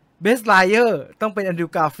Best Liar ต้องเป็นแอนดรู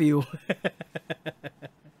ว์ การ์ฟิลด์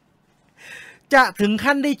จะถึง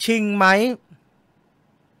ขั้นได้ชิงไหม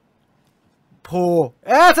โพ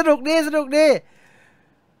สนุกดี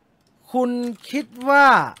คุณคิดว่า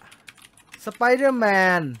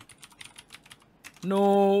Spider-Man No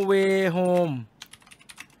Way Home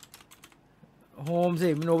สิ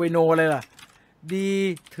No Way No อะไรล่ะดี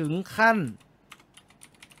ถึงขั้น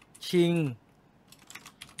ชิง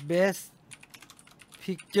Best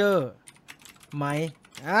Picture ไหม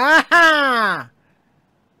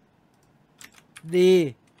ดี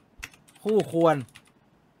คู่ควร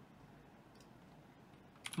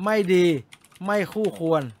ไม่ดีไม่คู่ค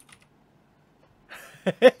วร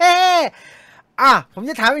ผม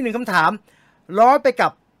จะถามอีกหนึ่งคำถามล้อไปกั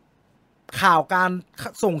บข่าวการ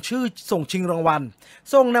ส่งชิงรางวัล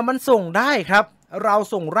ส่งนะมันส่งได้ครับเรา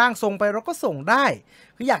ส่งร่างทรงไปเราก็ส่งได้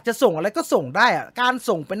คืออยากจะส่งอะไรก็ส่งได้การ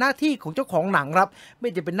ส่งเป็นหน้าที่ของเจ้าของหนังครับไม่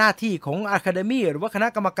ได้เป็นหน้าที่ของอะคาเดมี่หรือว่าคณะ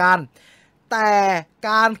กรรมการแต่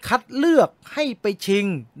การคัดเลือกให้ไปชิง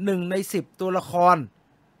1 ใน 10ตัวละคร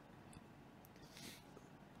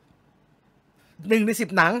1 ใน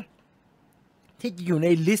 10หนังที่อยู่ใน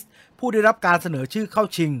ลิสต์ผู้ได้รับการเสนอชื่อเข้า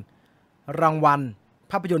ชิงรางวัล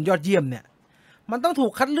ภาพยนตร์ยอดเยี่ยมเนี่ยมันต้องถู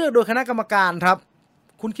กคัดเลือกโดยคณะกรรมการครับ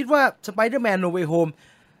คุณคิดว่า Spider-Man No Way Home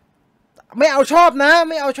ไม่เอาชอบน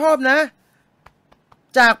ะ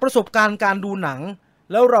จากประสบการณ์การดูหนัง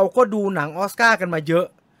แล้วเราก็ดูหนังออสการ์กันมาเยอะ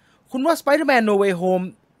คุณว่า Spider-Man No Way Home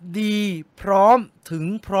ดีพร้อ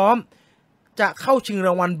มจะเข้าชิงร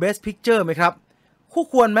างวัล Best Picture ไหมครับคู่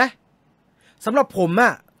ควรไหมสำหรับผม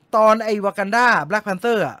ตอนไอ้วากันดา Black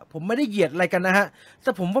Panther ผมไม่ได้เหยียดอะไรกันนะฮะแ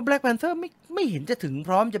ต่ผมว่า Black Panther ไม่เห็นจะถึงพ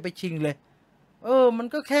ร้อมจะไปชิงเลยมัน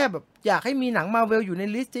ก็แค่แบบอยากให้มีหนัง Marvel อยู่ใน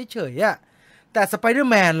ลิสต์เฉยๆแต่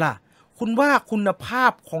Spider-Man ล่ะคุณว่าคุณภา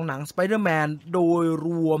พของหนัง Spider-Man โดยร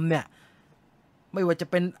วมเนี่ยไม่ว่าจะ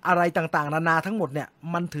เป็นอะไรต่างๆนานาทั้งหมดเนี่ย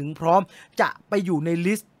มันถึงพร้อมจะไปอยู่ใน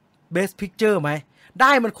ลิสต์ Best Picture ไหมไ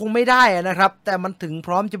ด้มันคงไม่ได้นะครับแต่มันถึงพ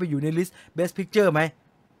ร้อมจะไปอยู่ในลิสต์ Best Picture ไหม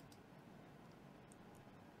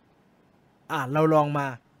เราลองมา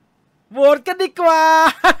โหวตกันดีกว่า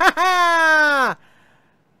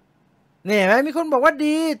เนี่ยเห็นไหมมีคนบอกว่า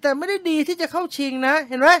ดีแต่ไม่ได้ดีที่จะเข้าชิงนะ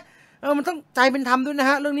เห็นไหมมันต้องใจเป็นธรรมด้วยนะ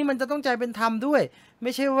ฮะเรื่องนี้มันจะต้องใจเป็นธรรมด้วยไ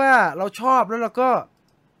ม่ใช่ว่าเราชอบแล้วเราก็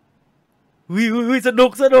วิสนุ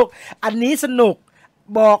กอันนี้สนุก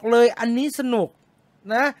บอกเลยอันนี้สนุก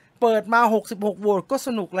นะเปิดมา66โหวตก็ส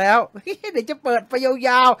นุกแล้ว เดี๋ยวจะเปิดไปย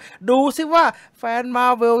าวๆดูซิว่าแฟนมา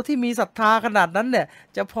ร์เวลที่มีศรัทธาขนาดนั้นเนี่ย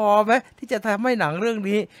จะพอไหมที่จะทำให้หนังเรื่อง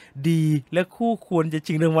นี้ดีและคู่ควรจะ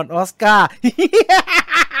ชิงรางวัลออสการ์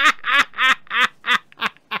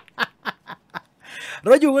เร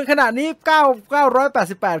าอยู่กันขณะนี้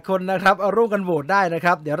988 คนนะครับเอาร่วมกันโหวตได้นะค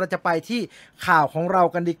รับเดี๋ยวเราจะไปที่ข่าวของเรา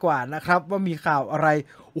กันดีกว่านะครับว่ามีข่าวอะไร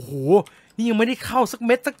โอ้โหนี่ยังไม่ได้เข้าสักเ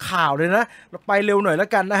ม็ดสักข่าวเลยนะเราไปเร็วหน่อยแล้ว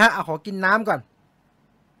กันนะฮะขอกินน้ำก่อน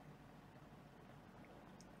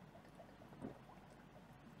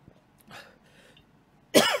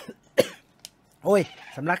โอ้ย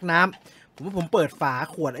สำลักน้ำผมว่าผมเปิดฝา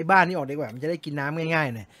ขวดไอ้บ้านนี้ออกดีกว่ามันจะได้กินน้ำง่าย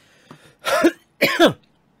ๆหน่อย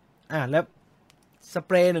แล้วสเ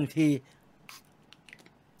ปรย์1 ที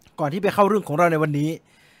ก่อนที่ไปเข้าเรื่องของเราในวันนี้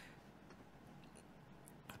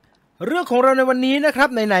เรื่องของเราในวันนี้นะครับ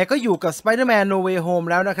ไหนๆก็อยู่กับ Spider-Man No Way Home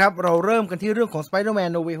แล้วนะครับเราเริ่มกันที่เรื่องของ Spider-Man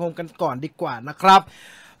No Way Home กันก่อนดีกว่านะครับ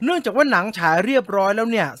เนื่องจากว่าหนังฉายเรียบร้อยแล้ว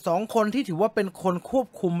เนี่ย2 คนที่ถือว่าเป็นคนควบ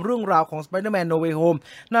คุมเรื่องราวของ Spider-Man No Way Home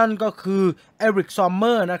นั่นก็คือเอริก ซอมเม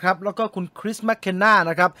อร์นะครับแล้วก็คุณคริส แมคเคนนา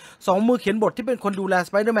นะครับ2 มือเขียนบทที่เป็นคนดูแล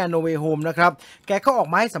Spider-Man No Way Home นะครับแกก็ออก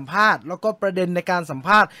มาให้สัมภาษณ์แล้วก็ประเด็นในการสัมภ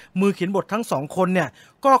าษณ์มือเขียนบททั้ง2 คนเนี่ย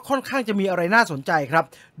ก็ค่อนข้างจะมีอะไรน่าสนใจครับ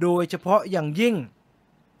โดยเฉพาะอย่างยิ่ง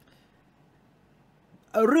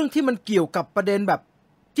เรื่องที่มันเกี่ยวกับประเด็นแบบ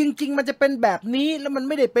จริงๆมันจะเป็นแบบนี้แล้วมันไ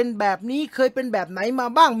ม่ได้เป็นแบบนี้เคยเป็นแบบไหนมา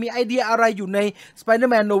บ้างมีไอเดียอะไรอยู่ใน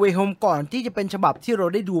Spider-Man No Way Home ก่อนที่จะเป็นฉบับที่เรา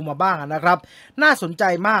ได้ดูมาบ้างนะครับน่าสนใจ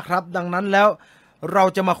มากครับดังนั้นแล้วเรา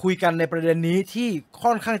จะมาคุยกันในประเด็นนี้ที่ค่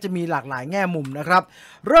อนข้างจะมีหลากหลายแง่มุมนะครับ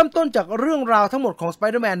เริ่มต้นจากเรื่องราวทั้งหมดของ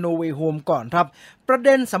Spider-Man No Way Home ก่อนครับประเ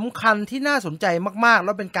ด็นสำคัญที่น่าสนใจมากๆแ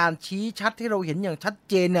ล้วเป็นการชี้ชัดที่เราเห็นอย่างชัด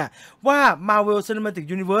เจนเนี่ยว่า Marvel Cinematic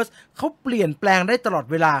Universe เขาเปลี่ยนแปลงได้ตลอด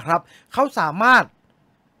เวลาครับเขาสามารถ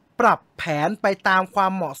ปรับแผนไปตามควา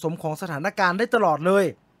มเหมาะสมของสถานการณ์ได้ตลอดเลย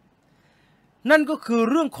นั่นก็คือ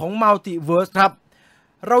เรื่องของ Multiverse ครับ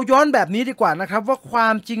เราย้อนแบบนี้ดีกว่านะครับว่าควา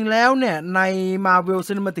มจริงแล้วเนี่ยใน Marvel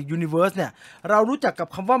Cinematic Universe เนี่ยเรารู้จักกับ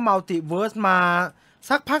คำว่า Multiverse มา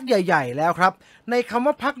สักพักใหญ่ๆแล้วครับในคำ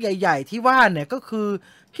ว่าพักใหญ่ๆที่ว่าเนี่ยก็คือ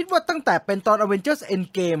คิดว่าตั้งแต่เป็นตอน Avengers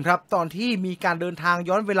Endgame ครับตอนที่มีการเดินทาง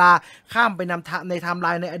ย้อนเวลาข้ามไปนำในไทม์ไล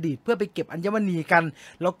น์ในอดีตเพื่อไปเก็บอัญมณีกัน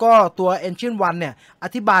แล้วก็ตัว Ancient One เนี่ยอ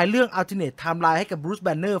ธิบายเรื่อง Alternate Timeline ให้กับ Bruce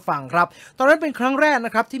Banner ฟังครับตอนนั้นเป็นครั้งแรกน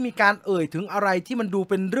ะครับที่มีการถึงอะไรที่มันดู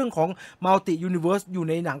เป็นเรื่องของ Multi Universe อยู่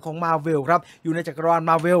ในหนังของ Marvel ครับอยู่ในจักรวาล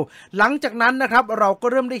Marvel หลังจากนั้นนะครับเราก็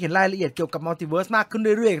เริ่มได้เห็นรายละเอียดเกี่ยวกับ Multiverse มากขึ้น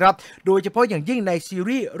เรื่อยๆครับโดยเฉพาะอย่างยิ่งในซี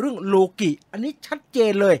รีส์เรื่องโลกิอันนี้ชัดเจ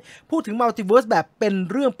นเลยพูดถึง Multiverse แบบเป็น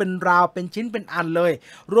เรื่องเป็นราวเป็นชิ้นเป็นอันเลย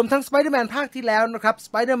รวมทั้ง Spider-Man ภาคที่แล้วนะครับ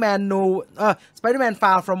Spider-Man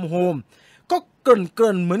Far From Home ก็เก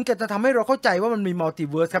ริ่นเหมือนกับจะทำให้เราเข้าใจว่ามันมีมัลติ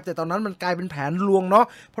เวิร์สครับแต่ตอนนั้นมันกลายเป็นแผนลวงเนาะ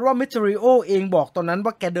เพราะว่า Mysterio เองบอกตอนนั้น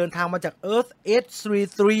ว่าแกเดินทางมาจาก Earth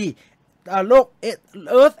 833โลก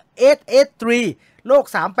Earth 883โลก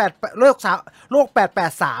38โลก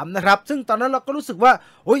883นะครับซึ่งตอนนั้นเราก็รู้สึกว่า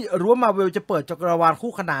รู้ว่า Marvel จะเปิดจักรวาล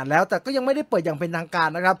คู่ขนานแล้วแต่ก็ยังไม่ได้เปิดอย่างเป็นทางการ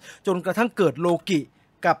นะครับจนกระทั่งเกิดโลกิ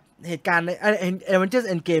กับเหตุการณ์ใน Avengers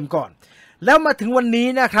Endgame ก่อนแล้วมาถึงวันนี้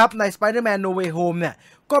นะครับใน Spider-Man No Way Home เนี่ย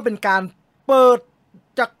ก็เป็นการเปิด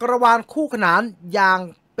จักรวาลคู่ขนานอย่าง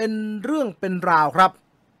เป็นเรื่องเป็นราวครับ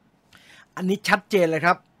อันนี้ชัดเจนเลยค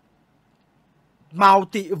รับ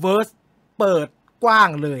Multiverse เปิดกว้าง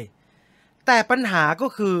เลยแต่ปัญหาก็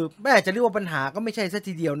คือแม้จะเรียกว่าปัญหาก็ไม่ใช่ซะ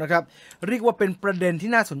ทีเดียวนะครับเรียกว่าเป็นประเด็นที่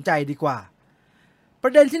น่าสนใจดีกว่าปร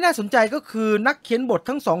ะเด็นที่น่าสนใจก็คือนักเขียนบท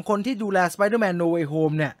ทั้ง2 คนที่ดูแล Spider-Man No Way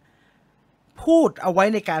Home เนี่ยพูดเอาไว้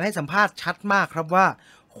ในการให้สัมภาษณ์ชัดมากครับว่า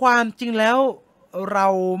ความจริงแล้วเรา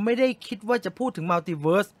ไม่ได้คิดว่าจะพูดถึง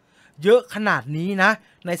Multiverse เยอะขนาดนี้นะ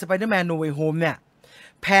ใน Spider-Man No Way Home เนี่ย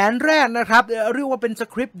แผนแรกนะครับเรียกว่าเป็นส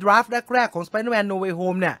คริปต์ดราฟต์แรกๆของ Spider-Man No Way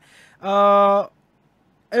Home เนี่ย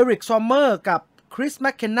เอริก ซอมเมอร์กับคริส แม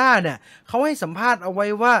คเคนนาเนี่ยเขาให้สัมภาษณ์เอาไว้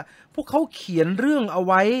ว่าพวกเขาเขียนเรื่องเอา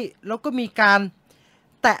ไว้แล้วก็มีการ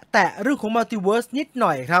แตะเรื่องของมัลติเวิร์สนิดห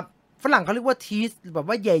น่อยครับฝรั่งเขาเรียกว่าทีสแบบ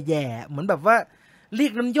ว่าแย่ๆเหมือนแบบว่าเรีย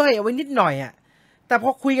กน้ำย่อยเอาไว้นิดหน่อยอ่ะแต่พ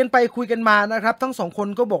อคุยกันไปคุยกันมานะครับทั้ง2 คน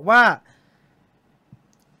ก็บอกว่า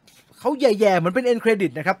เขาแย่ๆเหมือนเป็นเอ็นเครดิ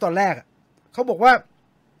ตนะครับตอนแรกเขาบอกว่า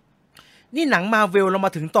นี่หนังมาเวลเราม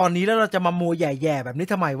าถึงตอนนี้แล้วเราจะมาโมแย่ๆแบบนี้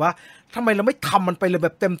ทำไมวะทำไมเราไม่ทำมันไปเลยแบ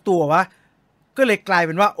บเต็มตัววะ ก็เลยกลายเ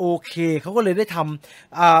ป็นว่าโอเคเขาก็เลยได้ท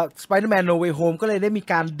ำSpider-Man No Way Home ก็เลยได้มี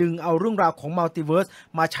การดึงเอาเรื่องราวของมัลติเวิร์ส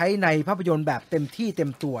มาใช้ในภาพยนตร์แบบเต็มที่เต็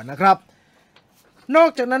มตัวนะครับนอก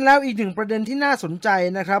จากนั้นแล้วอีกหนึ่งประเด็นที่น่าสนใจ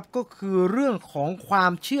นะครับก็คือเรื่องของควา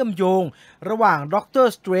มเชื่อมโยงระหว่างด็อกเตอ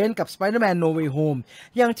ร์สเตรนจ์กับ Spider-Man No Way Home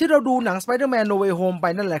อย่างที่เราดูหนัง Spider-Man No Way Home ไป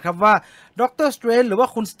นั่นแหละครับว่าด็อกเตอร์สเตรนจ์หรือว่า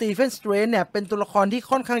คุณสตีเฟนสเตรนจ์เนี่ยเป็นตัวละครที่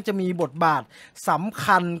ค่อนข้างจะมีบทบาทสำ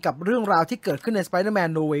คัญกับเรื่องราวที่เกิดขึ้นใน Spider-Man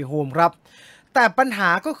No Way Home ครับแต่ปัญหา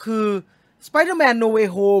ก็คือ Spider-Man No Way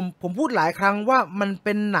Home ผมพูดหลายครั้งว่ามันเ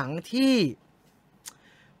ป็นหนังที่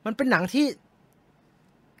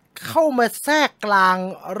เข้ามาแทรกกลาง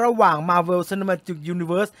ระหว่าง Marvel Cinematic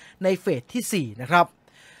Universe ในเฟสที่4นะครับ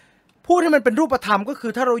พูดให้มันเป็นรูปธรรมก็คื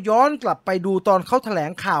อถ้าเราย้อนกลับไปดูตอนเขาแถล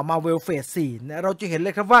งข่าว Marvel Phase 4นะเราจะเห็นเล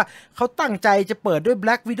ยครับว่าเขาตั้งใจจะเปิดด้วย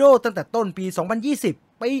Black Widow ตั้งแต่ต้นปี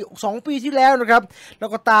 2020 ปี2 ปีที่แล้วนะครับแล้ว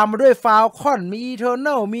ก็ตามมาด้วย Falcon มี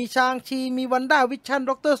Eternal มีชางชีมี Wanda Vision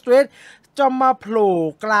Doctor Strange จะมาโผล่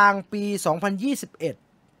กลางปี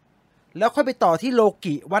 2021 แล้วค่อยไปต่อที่โล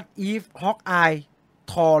กิ What If Hawkeye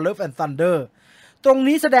Thor Love and Thunder ตรง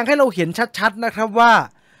นี้แสดงให้เราเห็นชัดๆนะครับว่า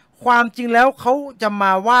ความจริงแล้วเขาจะม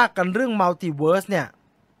าว่ากันเรื่องมัลติเวิร์สเนี่ย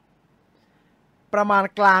ประมาณ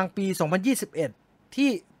กลางปี 2021 ที่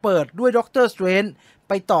เปิดด้วยด็อกเตอร์สเตรนจ์ไ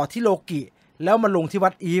ปต่อที่โลกิแล้วมาลงที่วั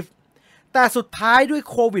ตอีฟแต่สุดท้ายด้วย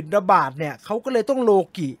โควิดระบาดเนี่ยเขาก็เลยต้องโล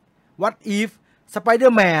กิวัตอีฟสไปเดอ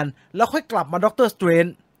ร์แมนแล้วค่อยกลับมาด็อกเตอร์สเตรน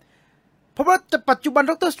จ์เพราะว่าปัจจุบัน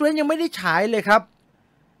ด็อกเตอร์สเตรนจ์ยังไม่ได้ฉายเลยครับ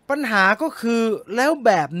ปัญหาก็คือแล้วแ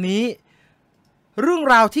บบนี้เรื่อง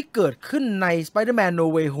ราวที่เกิดขึ้นใน Spider-Man No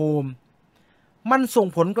Way Home มันส่ง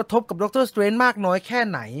ผลกระทบกับ Doctor Strange มากน้อยแค่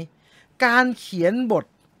ไหนการเขียนบท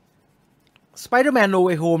Spider-Man No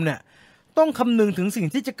Way Home เนี่ยต้องคำนึงถึงสิ่ง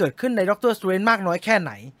ที่จะเกิดขึ้นใน Doctor Strange มากน้อยแค่ไห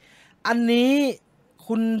นอันนี้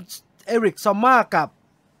คุณเอริก ซอมมา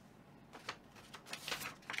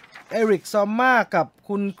กับ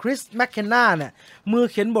คุณคริส แมคเคนนาเนี่ยมือ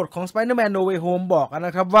เขียนบทของ Spider-Man No Way Home บอกน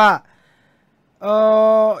ะครับว่า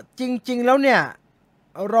จริงๆแล้วเนี่ย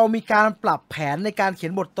เรามีการปรับแผนในการเขีย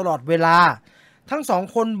นบทตลอดเวลาทั้งสอง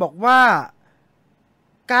คนบอกว่า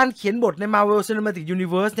การเขียนบทใน Marvel Cinematic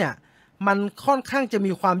Universe เนี่ยมันค่อนข้างจะ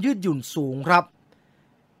มีความยืดหยุ่นสูงครับ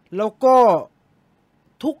แล้วก็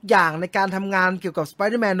ทุกอย่างในการทำงานเกี่ยวกับ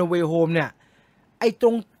Spider-Man No Way Home เนี่ยไอ้ตร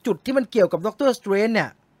งจุดที่มันเกี่ยวกับ Doctor Strange เนี่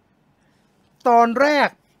ยตอนแรก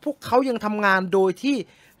พวกเขายังทำงานโดยที่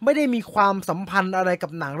ไม่ได้มีความสัมพันธ์อะไรกั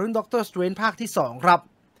บหนังเรื่อง Doctor Strange ภาคที่2ครับ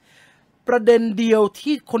ประเด็นเดียว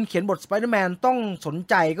ที่คนเขียนบท Spider-Man ต้องสน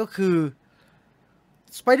ใจก็คือ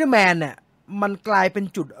Spider-Man เนี่ยมันกลายเป็น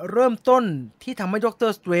จุดเริ่มต้นที่ทำให้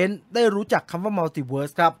Doctor Strange ได้รู้จักคำว่า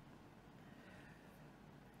Multiverse ครับ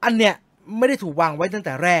อันเนี้ยไม่ได้ถูกวางไว้ตั้งแ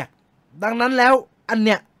ต่แรกดังนั้นแล้วอันเ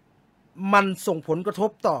นี้ยมันส่งผลกระทบ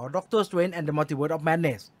ต่อ Doctor Strange and the Multiverse of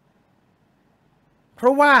Madness เพร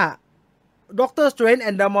าะว่า Doctor Strange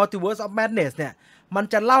and the Multiverse of Madness เนี่ยมัน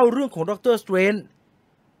จะเล่าเรื่องของ Doctor Strange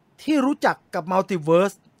ที่รู้จักกับ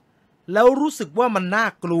Multiverse แล้วรู้สึกว่ามันน่า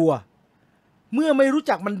กลัวเมื่อไม่รู้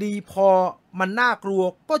จักมันดีพอมันน่ากลัว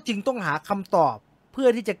ก็จึงต้องหาคำตอบเพื่อ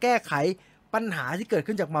ที่จะแก้ไขปัญหาที่เกิด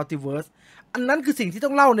ขึ้นจาก Multiverse อันนั้นคือสิ่งที่ต้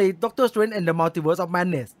องเล่าใน Doctor Strange and the Multiverse of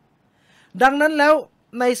Madness ดังนั้นแล้ว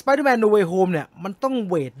ใน Spider-Man No Way Home เนี่ยมันต้อง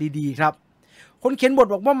เวทดีๆครับคนเขียนบท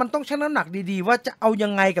บอกว่ามันต้องชั่งน้ำหนักดีๆว่าจะเอายั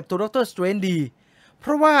งไงกับตัว Doctor Strange ดีเพ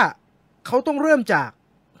ราะว่าเขาต้องเริ่มจาก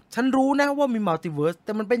ฉันรู้นะว่ามี Multiverse แ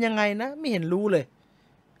ต่มันเป็นยังไงนะไม่เห็นรู้เลย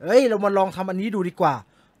เรามาลองทำอันนี้ดูดีกว่า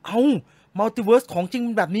มัลติเวิร์สของจริง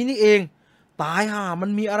แบบนี้นี่เองตายห่ามัน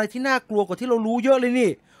มีอะไรที่น่ากลัวกว่าที่เรารู้เยอะเลย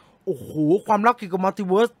นี่โอ้โหความลับเกี่ยวกับมัลติ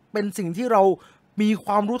เวิร์สเป็นสิ่งที่เรามีค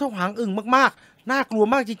วามรู้เท่าหางอึ่งมากๆน่ากลัว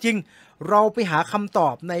มากจริงๆเราไปหาคำตอ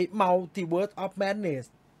บใน Multiverse of Madness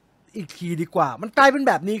อีกทีดีกว่ามันกลายเป็น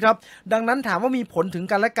แบบนี้ครับดังนั้นถามว่ามีผลถึง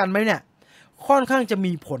กันและกันไหมเนี่ยค่อนข้างจะ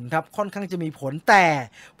มีผลครับค่อนข้างจะมีผลแต่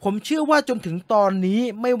ผมเชื่อว่าจนถึงตอนนี้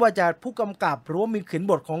ไม่ว่าจะผู้กำกับหรือว่ามีเขียน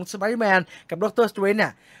บทของ Spider-Man กับ Doctor Strange เนี่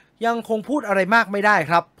ยยังคงพูดอะไรมากไม่ได้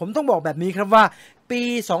ครับผมต้องบอกแบบนี้ครับว่าปี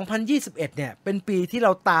 2021 เนี่ยเป็นปีที่เร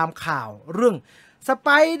าตามข่าวเรื่อง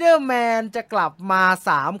Spider-Man จะกลับมา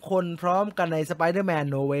3คนพร้อมกันใน Spider-Man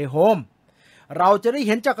No Way Home เราจะได้เ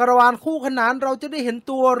ห็นจักรวาลคู่ขนานเราจะได้เห็น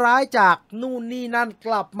ตัวร้ายจากนู่นนี่นั่นก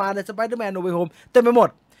ลับมาใน Spider-Man No Way Home เต็มไปหมด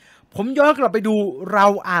ผมย้อนกลับไปดูเรา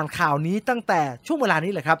อ่านข่าวนี้ตั้งแต่ช่วงเวลา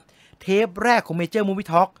นี้แหละครับเทปแรกของ Major Movie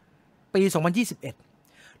Talk ปี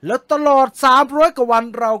 2021 แล้วตลอด300 กว่าวัน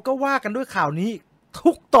เราก็ว่ากันด้วยข่าวนี้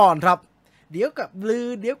ทุกตอนครับเดี๋ยวกับลือ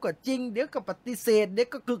เดี๋ยวกับจริงเดี๋ยวกับปฏิเสธเดี๋ยว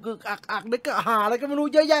ก็กึกอักเดี๋ยวก็หาอะไรก็ไม่รู้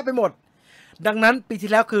เยอะแยะไปหมดดังนั้นปีที่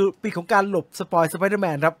แล้วคือปีของการหลบสปอย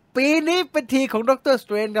Spider-Man ครับปีนี้เป็นทีของ Doctor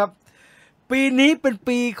Strange ครับ ปีนี้เป็น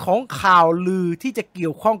ปีของข่าวลือที่จะเกี่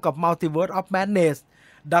ยวข้องกับ Multiverse of Madness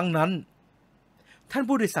ดังนั้นท่าน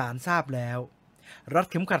ผู้โดยสารทราบแล้วรัด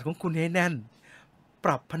เข็มขัดของคุณให้แน่นป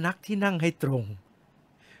รับพนักที่นั่งให้ตรง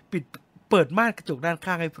เปิดม่านกระจกด้าน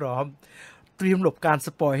ข้างให้พร้อมเตรียมหลบการส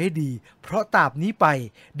ปอยให้ดีเพราะตราบนี้ไป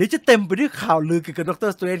เดี๋ยวจะเต็มไปด้วยข่าวลือเกี่ยวกับด็อกเตอ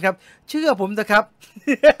ร์สเตรนจ์ครับเชื่อผมนะครับ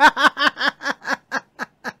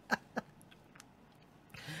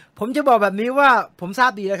ผมจะบอกแบบนี้ว่าผมทรา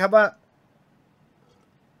บดีนะครับว่า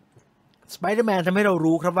สไปเดอร์แมนทำให้เรา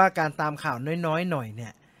รู้ครับว่าการตามข่าวน้อยๆหน่อยเนี่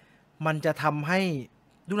ยมันจะทำให้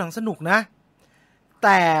ดูหนังสนุกนะแ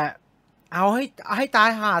ต่เอาให้ตาย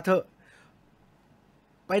ห่าเถอะ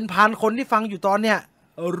เป็นพันคนที่ฟังอยู่ตอนเนี้ย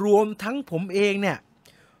รวมทั้งผมเองเนี่ย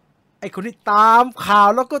ไอคนที่ตามข่าว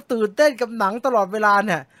แล้วก็ตื่นเต้นกับหนังตลอดเวลาเ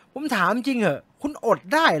นี่ยผมถามจริงเหรอคุณอด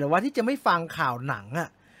ได้เหรอวะที่จะไม่ฟังข่าวหนังอ่ะ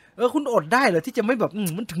คุณอดได้เหรอที่จะไม่แบบ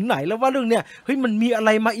มันถึงไหนแล้วว่าเรื่องเนี้ยเฮ้ยมันมีอะไร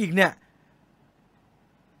มาอีกเนี่ย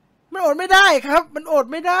มันอดไม่ได้ครับมันอด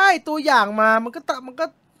ไม่ได้ตัวอย่างมามันก็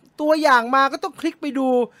ตัวอย่างมาก็ต้องคลิกไปดู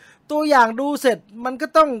ตัวอย่างดูเสร็จมันก็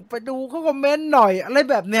ต้องไปดูเขาคอมเมนต์หน่อยอะไร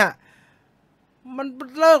แบบเนี้ยมัน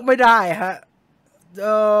เลิกไม่ได้ฮะ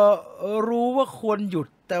รู้ว่าควรหยุด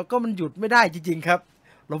แต่ก็มันหยุดไม่ได้จริงๆครับ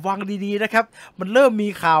ระวังดีๆนะครับมันเริ่มมี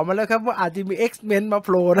ข่าวมาแล้วครับว่าอาจจะมี X-Men มาโผ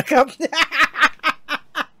ล่นะครับ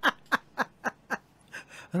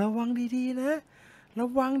ระวังดีๆนะระ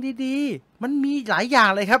วังดีๆมันมีหลายอย่าง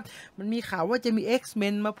เลยครับมันมีข่าวว่าจะมี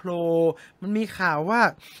X-Men มาโผล่มันมีข่าวว่า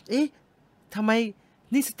เอ๊ะทำไม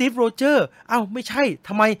นี่สตีฟโรเจอร์ไม่ใช่ท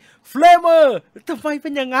ำไมเฟลเมอร์ทำไมเป็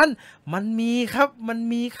นอย่างนั้นมันมีครับมัน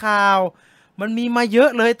มีข่าวมันมีมาเยอะ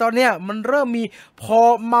เลยตอนเนี้ยมันเริ่มมีพอ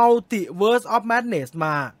Multiverse of Madness ม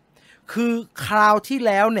าคือคราวที่แ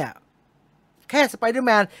ล้วเนี่ยแค่สไปเดอร์แ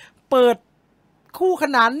มนเปิดคู่ข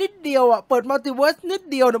นานนิดเดียวเปิด Multiverse นิด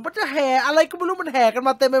เดียวเนี่ยมันจะแห่อะไรก็ไม่รู้มันแห่กันม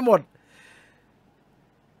าเต็มไปหมด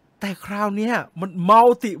แต่คราวนี้มัน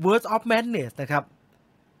Multiverse of Madness นะครับ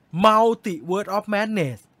Multiverse of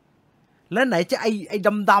Madness และไหนจะไอ้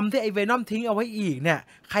ดำๆที่ไอ้เวนอมทิ้งเอาไว้อีกเนี่ย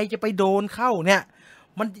ใครจะไปโดนเข้าเนี่ย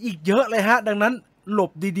มันอีกเยอะเลยฮะดังนั้นหล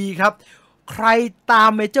บดีๆครับใครตาม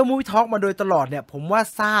Major Movie Talk มาโดยตลอดเนี่ยผมว่า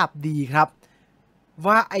ทราบดีครับ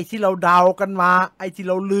ว่าไอ้ที่เราเดากันมาไอ้ที่เ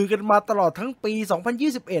ราลือกันมาตลอดทั้งปี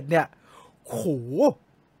 2021 เนี่ยโห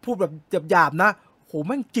พูดแบบหยาบๆนะโหแ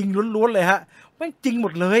ม่งจริงล้วนๆเลยฮะแม่งจริงหม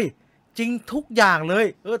ดเลยจริงทุกอย่างเลย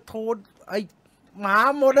โทษไอ้หมา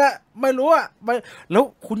หมดอะไม่รู้อะแล้ว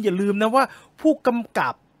คุณอย่าลืมนะว่าผู้กำกั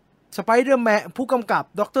บสไปเดอร์แมนผู้กำกับ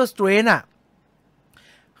ด็อกเตอร์สเตรนจ์อะ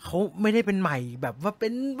เขาไม่ได้เป็นใหม่แบบว่าเป็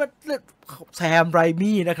นแซมไร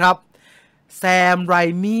มี่นะครับแซมไร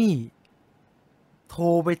มี่โทร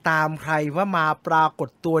ไปตามใครว่ามาปรากฏ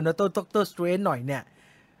ตัวนะด็อกเตอร์สเตรนจ์หน่อยเนี่ย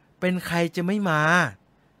เป็นใครจะไม่มา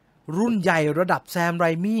รุ่นใหญ่ระดับแซมไร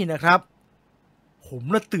มี่นะครับผม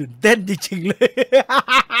น่ะตื่นเต้นจริงๆเลย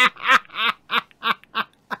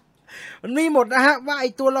มันมีหมดนะฮะว่าไอ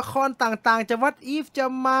ตัวละครต่างๆจะวัดอีฟจะ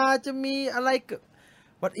มาจะมีอะไร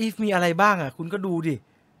วัดอีฟมีอะไรบ้างคุณก็ดูดิ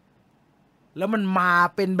แล้วมันมา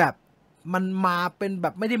เป็นแบบ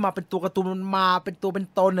ไม่ได้มาเป็นตัวการ์ตูนมันมาเป็นตัวเป็น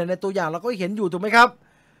ตนในตัวอย่างเราก็เห็นอยู่ถูกไหมครับ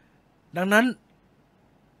ดังนั้น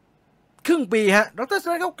ครึ่งปีฮะดร.สเต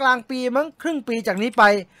รนจ์เข้ากลางปีมั้งครึ่งปีจากนี้ไป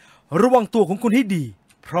ระวังตัวของคุณให้ดี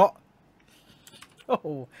เพราะโอ้โห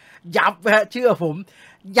ยับฮะเชื่อผม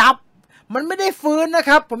ยับมันไม่ได้ฟื้นนะค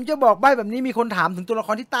รับผมจะบอกใบ้แบบนี้มีคนถามถึงตัวละค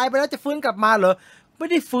รที่ตายไปแล้วจะฟื้นกลับมาเหรอไม่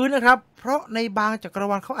ได้ฟื้นนะครับเพราะในบางจักร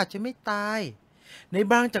วาลเขาอาจจะไม่ตายใน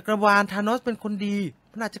บางจักรวาลธานอสเป็นคนดี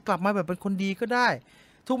มันอาจจะกลับมาแบบเป็นคนดีก็ได้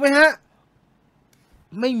ถูกไหมฮะ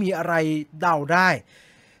ไม่มีอะไรเดาได้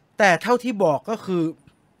แต่เท่าที่บอกก็คือ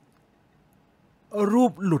รู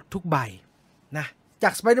ปหลุดทุกใบนะจา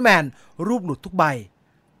กสไปเดอร์แมนรูปหลุดทุกใบ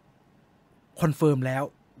คอนเฟิร์มแล้ว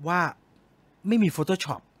ว่าไม่มี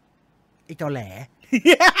Photoshop ไอ้เจ้าแหล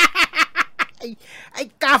ไอ้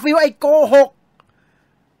กาฟิลไอ้โกหก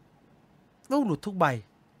รูปหลุดทุกใบ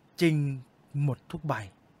จริงหมดทุกใบ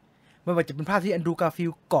ไม่ว่าจะเป็นภาพที่แอนดรูว์กาฟิ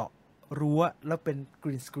ลเกาะรั้วแล้วเป็นก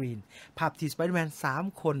รีนสกรีนภาพที่สไปเดอร์แมน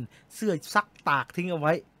3 คนเสื้อซักตากทิ้งเอาไ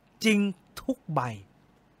ว้จริงทุกใบ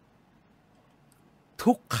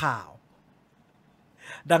ทุกข่าว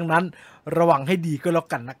ดังนั้นระวังให้ดีก็แล้ว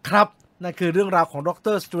กันนะครับนั่นคือเรื่องราวของด็อกเต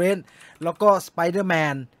อร์สเตรนจ์แล้วก็สไปเดอร์แม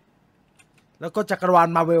นแล้วก็จักรวาล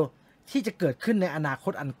มาร์เวลที่จะเกิดขึ้นในอนาค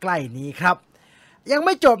ตอันใกล้นี้ครับยังไ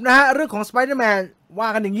ม่จบนะฮะเรื่องของสไปเดอร์แมนว่า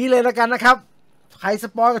กันอย่างนี้เลยแล้วกันนะครับใครส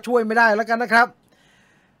ปอยก็ช่วยไม่ได้แล้วกันนะครับ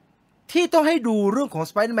ที่ต้องให้ดูเรื่องของ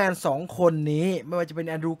สไปเดอร์แมน2 คนนี้ไม่ว่าจะเป็น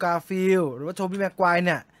แอนดรูว์กาฟิลหรือว่าโทบี้แม็กไกวร์เ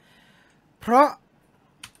นี่ยเพราะ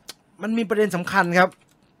มันมีประเด็นสำคัญครับ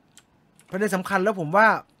ประเด็นสำคัญแล้วผมว่า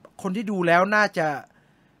คนที่ดูแล้วน่า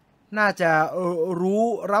น่าจะ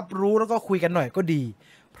รับรู้แล้วก็คุยกันหน่อยก็ดี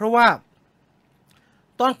เพราะว่า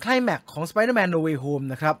ตอนไคลแม็กซ์ของ Spider-Man No Way Home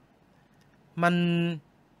นะครับมัน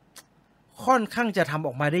ค่อนข้างจะทำอ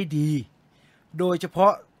อกมาได้ดีโดยเฉพา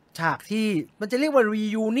ะฉากที่มันจะเรียกว่า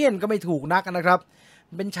reunion ก็ไม่ถูกนักนะครับ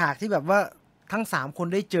เป็นฉากที่แบบว่าทั้ง3คน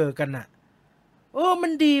ได้เจอกันน่ะมั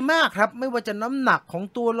นดีมากครับไม่ว่าจะน้ำหนักของ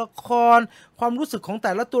ตัวละครความรู้สึกของแ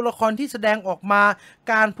ต่ละตัวละครที่แสดงออกมา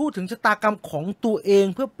การพูดถึงชะตากรรมของตัวเอง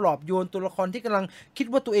เพื่อปลอบโยนตัวละครที่กำลังคิด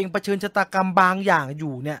ว่าตัวเองเผชิญชะตากรรมบางอย่างอ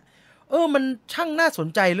ยู่เนี่ยมันช่างน่าสน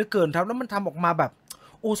ใจเหลือเกินครับแล้วมันทำออกมาแบบ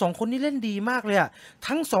2 คนนี้เล่นดีมากเลยอะ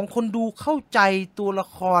ทั้ง2 คนดูเข้าใจตัวละ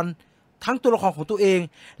ครทั้งตัวละครของตัวเอง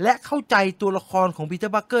และเข้าใจตัวละครของปีเตอ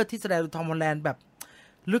ร์ พาร์เกอร์ที่แสดงโดยทอม ฮอลแลนด์แบบ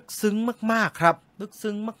ลึกซึ้งมากๆครับลึก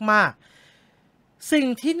ซึ้งมากๆสิ่ง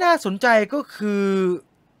ที่น่าสนใจก็คือ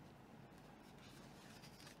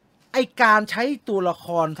ไอการใช้ตัวละค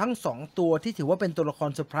รทั้ง2ตัวที่ถือว่าเป็นตัวละคร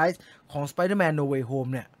เซอร์ไพรส์ของ Spider-Man No Way Home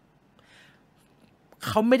เนี่ยเ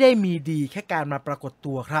ขาไม่ได้มีดีแค่การมาปรากฏ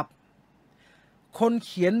ตัวครับคนเ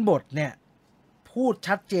ขียนบทเนี่ยพูด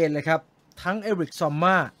ชัดเจนเลยครับทั้งเอริก ซอมม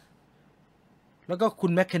าแล้วก็คุ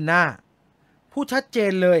ณแมคเคนนาพูดชัดเจ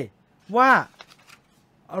นเลยว่า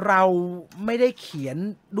เราไม่ได้เขียน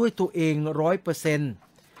ด้วยตัวเอง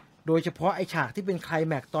 100% โดยเฉพาะไอฉากที่เป็นไคล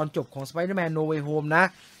แม็กซ์ตอนจบของ Spider-Man No Way Home นะ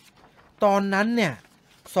ตอนนั้นเนี่ย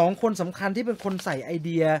2 คนสำคัญที่เป็นคนใส่ไอเ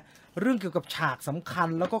ดียเรื่องเกี่ยวกับฉากสำคัญ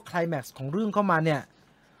แล้วก็ไคลแม็กซ์ของเรื่องเข้ามาเนี่ย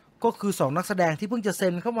ก็คือ2 นักแสดงที่เพิ่งจะเซ็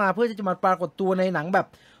นเข้ามาเพื่อที่จะมาปรากฏตัวในหนังแบบ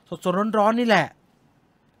สดๆร้อนๆนี่แหละ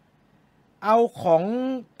เอาของ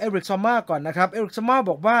เอริก ซอมมาก่อนนะครับเอริก ซอมมา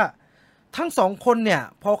บอกว่าทั้ง2 คนเนี่ย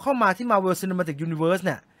พอเข้ามาที่ Marvel Cinematic Universe เ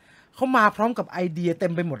นี่ยเขามาพร้อมกับไอเดียเต็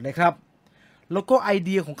มไปหมดเลยครับแล้วก็ไอเ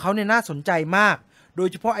ดียของเขาเนี่ยน่าสนใจมากโดย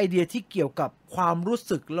เฉพาะไอเดียที่เกี่ยวกับความรู้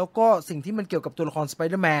สึกแล้วก็สิ่งที่มันเกี่ยวกับตัวละคร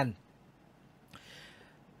Spider-Man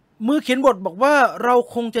มือเขียนบทบอกว่าเรา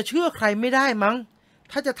คงจะเชื่อใครไม่ได้มั้ง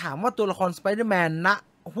ถ้าจะถามว่าตัวละคร Spider-Man ณ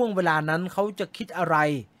ห่วงเวลานั้นเขาจะคิดอะไร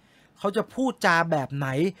เขาจะพูดจาแบบไหน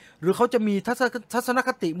หรือเขาจะมีทัศนค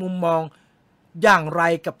ติมุมมองอย่างไร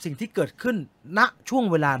กับสิ่งที่เกิดขึ้นณช่วง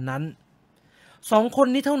เวลานั้น2 คน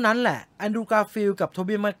นี้เท่านั้นแหละแอนดรูว์ การ์ฟิลด์กับโท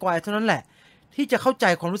บี้ แม็กไกวร์เท่านั้นแหละที่จะเข้าใจ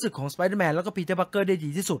ความรู้สึกของ Spider-Man แล้วก็ปีเตอร์ พาร์เกอร์ได้ดี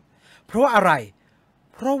ที่สุดเพราะว่าอะไร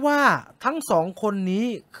เพราะว่าทั้ง2 คนนี้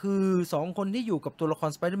คือ2 คนที่อยู่กับตัวละคร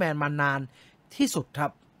Spider-Man มานานที่สุดครั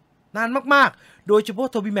บนานมากๆโดยเฉพาะ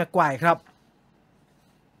โทบี้ แม็กไกวร์ครับ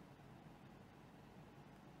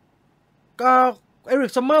ก็เอริ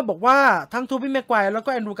ก ซัมเมอร์บอกว่าทั้งโทบี้ แม็กไกวร์แล้วก็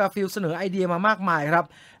แอนดรูว์ การ์ฟิลด์เสนอไอเดียมามากมายครับ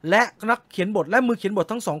และนักเขียนบทและมือเขียนบท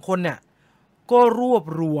ทั้ง2 คนเนี่ยก็รวบ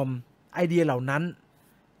รวมไอเดียเหล่านั้น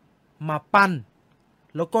มาปั้น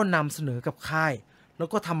แล้วก็นำเสนอกับค่ายแล้ว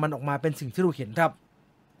ก็ทำมันออกมาเป็นสิ่งที่เราเห็นครับ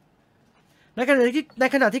ในข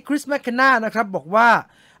ณะที่คริส แมคเคนนานะครับบอกว่า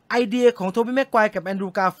ไอเดียของโทบี้ แม็กไกวร์กับแอนดรู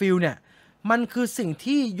ว์ การ์ฟิลด์เนี่ยมันคือสิ่ง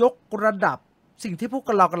ที่ยกระดับสิ่งที่พวก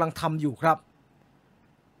เรากำลังทำอยู่ครับ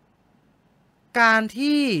การ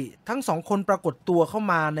ที่ทั้ง2 คนปรากฏตัวเข้า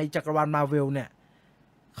มาในจักรวาลมาเวลเนี่ย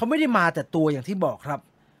เขาไม่ได้มาแต่ตัวอย่างที่บอกครับ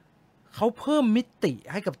เขาเพิ่มมิติ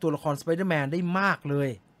ให้กับตัวละคร Spider-Man ได้มากเลย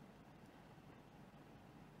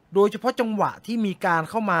โดยเฉพาะจังหวะที่มีการ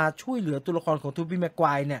เข้ามาช่วยเหลือตัวละครของโทบี้ แม็กไกว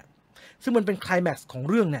ร์เนี่ยซึ่งมันเป็นไคลแม็กซ์ของ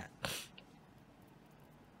เรื่องเนี่ย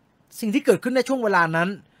สิ่งที่เกิดขึ้นในช่วงเวลานั้น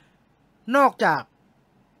นอกจาก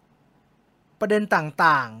ประเด็น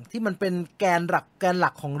ต่างๆที่มันเป็นแกนหลั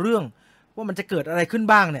กของเรื่องว่ามันจะเกิดอะไรขึ้น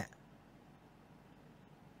บ้างเนี่ย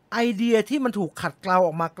ไอเดียที่มันถูกขัดเกลาอ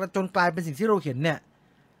อกมาจนกลายเป็นสิ่งที่เราเห็นเนี่ย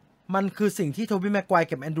มันคือสิ่งที่โทบี้ แม็กไกวร์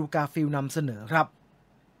กับแอนดรูว์ การ์ฟิลด์นำเสนอครับ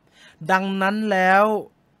ดังนั้นแล้ว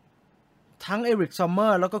ทั้งเอริก ซอมเมอ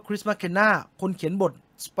ร์แล้วก็คริส แมคเคนนาคนเขียนบท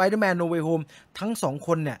Spider-Man No Way Home ทั้ง2 ค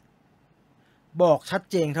นเนี่ยบอกชัด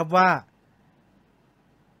เจนครับว่า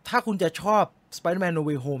ถ้าคุณจะชอบ Spider-Man No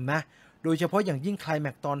Way Home นะโดยเฉพาะอย่างยิ่งไคลแ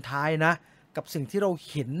ม็กซ์ตอนท้ายนะกับสิ่งที่เรา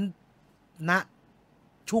เห็นณ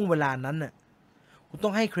ช่วงเวลานั้นน่ะคุณต้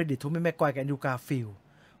องให้เครดิตโทบี้ แม็กไกวร์กับแอนดรูว์ การ์ฟิลด์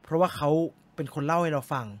เพราะว่าเขาเป็นคนเล่าให้เรา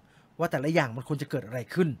ฟังว่าแต่ละอย่างมันควรจะเกิดอะไร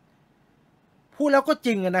ขึ้นพูดแล้วก็จ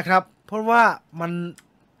ริงนะครับเพราะว่า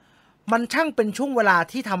มันช่างเป็นช่วงเวลา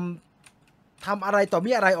ที่ทำอะไรต่อมี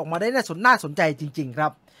อะไรออกมาได้น่าสนใจจริงๆครั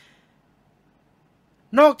บ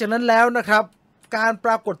นอกจากนั้นแล้วนะครับการป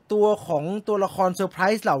รากฏตัวของตัวละครเซอร์ไพร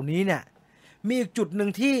ส์เหล่านี้เนี่ยมีอีกจุดหนึ่ง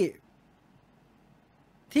ที่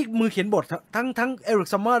มือเขียนบททั้งเอริก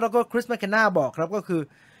ซัมเมอร์แล้วก็คริส แมคเคนนาบอกครับก็คือ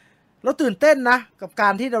เราตื่นเต้นนะกับกา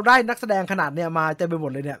รที่เราได้นักแสดงขนาดเนี่ยมาเต็มไปหม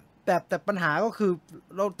ดเลยเนี่ยแต่ปัญหาก็คือ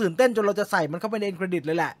เราตื่นเต้นจนเราจะใส่มันเข้าไปในเอ็นเครดิตเ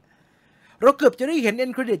ลยแหละเราเกือบจะได้เห็นเอ็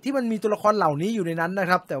นเครดิตที่มันมีตัวละครเหล่านี้อยู่ในนั้นนะ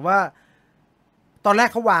ครับแต่ว่า ตอนแรก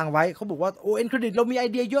เขาวางไว้เขาบอกว่าโอ้เอ็นเครดิตเรามีไอ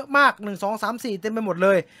เดียเยอะมาก1 2 3 4เต็มไปหมดเล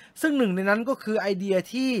ยซึ่งหนึ่งในนั้นก็คือไอเดีย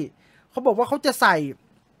ที่เขาบอกว่าเขาจะใส่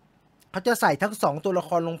ทั้ง2ตัวละค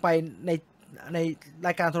รลงไปในร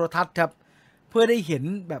ายการโทรทัศน์ครับเพื่อได้เห็น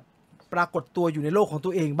แบบปรากฏตัวอยู่ในโลกของตั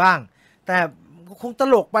วเองบ้างแต่คงต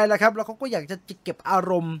ลกไปแล้วครับแล้วเขาก็อยากจะเก็บอา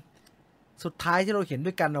รมณ์สุดท้ายที่เราเห็นด้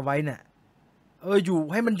วยกันเอาไว้เนี่ยอยู่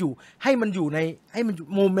ให้มันอยู่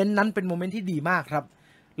โมเมนต์นั้นเป็นโมเมนต์ที่ดีมากครับ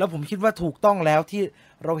แล้วผมคิดว่าถูกต้องแล้วที่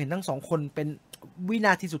เราเห็นทั้ง2คนเป็นวิน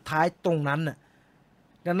าทีสุดท้ายตรงนั้นน่ะ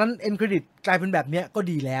ดังนั้นเอ็นเครดิตกลายเป็นแบบนี้ก็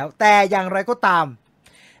ดีแล้วแต่อย่างไรก็ตาม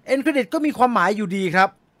เอ็นเครดิตก็มีความหมายอยู่ดีครับ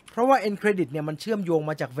เพราะว่าเอ็นเครดิตเนี่ยมันเชื่อมโยง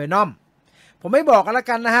มาจาก Venom ผมไม่บอกกันละ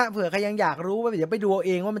กันนะฮะเผื่อใครยังอยากรู้ว่าเดี๋ยวไปดูเอาเ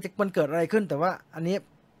องว่ามันเกิดอะไรขึ้นแต่ว่าอันนี้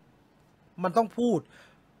มันต้องพูด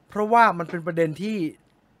เพราะว่ามันเป็นประเด็นที่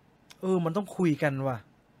มันต้องคุยกันว่า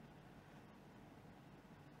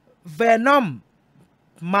Venom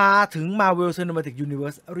มาถึง Marvel Cinematic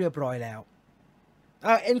Universe เรียบร้อยแล้ว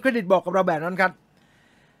เอ็นเครดิตบอกกับเราแบบนั้นครับ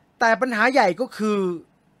แต่ปัญหาใหญ่ก็คือ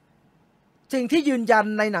สิ่งที่ยืนยัน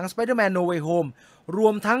ในหนัง Spider-Man No Way Home รว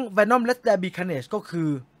มทั้ง Venom Let There Be Carnage ก็คือ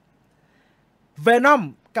Venom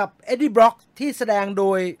กับ Eddie Brock ที่แสดงโด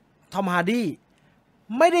ย Tom Hardy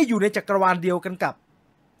ไม่ได้อยู่ในจักรวาลเดียวกันกับ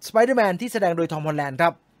Spider-Man ที่แสดงโดย Tom Holland ค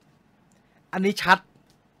รับอันนี้ชัด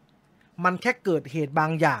มันแค่เกิดเหตุบา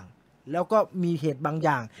งอย่างแล้วก็มีเหตุบางอ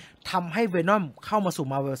ย่างทำให้ Venom เข้ามาสู่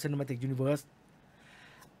Marvel Cinematic Universe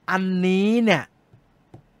อันนี้เนี่ย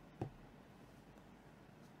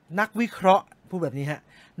นักวิเคราะห์พูดแบบนี้ฮะ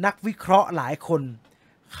นักวิเคราะห์หลายคน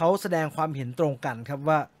เขาแสดงความเห็นตรงกันครับ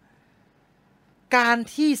ว่าการ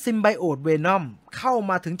ที่ซิมไบโอตเวนอมเข้า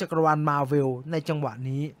มาถึงจักรวาลมาร์เวลในจังหวะ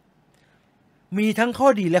นี้มีทั้งข้อ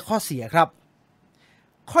ดีและข้อเสียครับ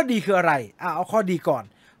ข้อดีคืออะไรเอาข้อดีก่อน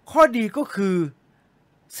ข้อดีก็คือ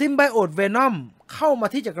ซิมไบโอตเวนอมเข้ามา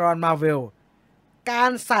ที่จักรวาลมาร์เวลกา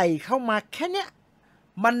รใส่เข้ามาแค่เนี้ย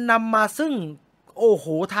มันนำมาซึ่ง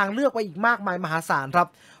ทางเลือกไปอีกมากมายมหาศาลครับ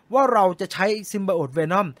ว่าเราจะใช้ซิมไบโอตเว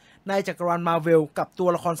นอมในจักรวาลมาร์เวลกับตัว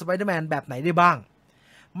ละครสไปเดอร์แมนแบบไหนได้บ้าง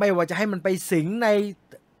ไม่ว่าจะให้มันไปสิงใน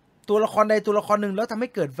ตัวละครใดตัวละครหนึ่งแล้วทำให้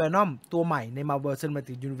เกิด Venom ตัวใหม่ใน Marvel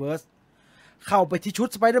Cinematic Universe เข้าไปที่ชุด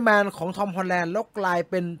Spider-Man ของ Tom Holland แล้วกลาย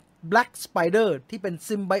เป็น Black Spider ที่เป็น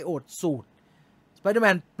Symbiote สูตร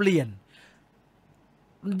Spider-Man เปลี่ยน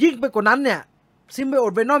ยิ่งไปกว่านั้นเนี่ย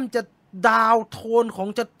Symbiote Venom จะดาวโท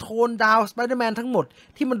นดาว Spider-Man ทั้งหมด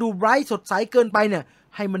ที่มันดูไบรท์สดใสเกินไปเนี่ย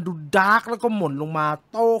ให้มันดูดาร์กแล้วก็หม่นลงมา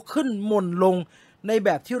โตขึ้นหม่นลงในแบ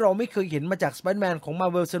บที่เราไม่เคยเห็นมาจาก Spider-Man ของ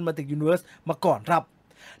Marvel Cinematic Universe มาก่อนครับ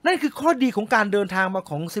นั่นคือข้อดีของการเดินทางมา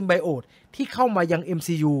ของ Symbiote ที่เข้ามายัง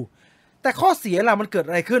MCU แต่ข้อเสียล่ะมันเกิด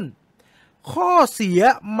อะไรขึ้นข้อเสีย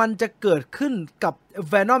มันจะเกิดขึ้นกับ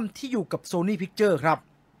Venom ที่อยู่กับ Sony Pictures ครับ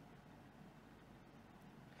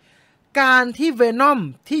การที่ Venom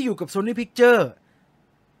ที่อยู่กับ Sony Pictures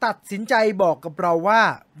ตัดสินใจบอกกับเราว่า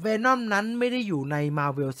Venom นั้นไม่ได้อยู่ใน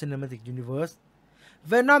Marvel Cinematic Universe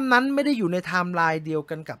Venom นั้นไม่ได้อยู่ในไทม์ไลน์เดียว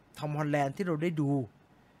กันกับ Tom Holland ที่เราได้ดู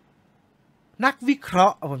นักวิเครา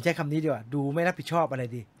ะห์ผมใช้คำนี้ดีกว่าดูไม่รับผิดชอบอะไร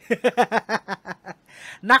ดี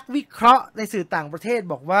นักวิเคราะห์ในสื่อต่างประเทศ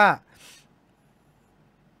บอกว่า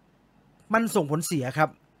มันส่งผลเสียครับ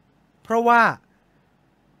เพราะว่า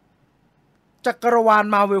จักรวาล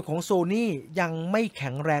มาร์เวลของโซนี่ยังไม่แ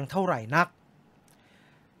ข็งแรงเท่าไหร่นัก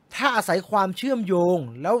ถ้าอาศัยความเชื่อมโยง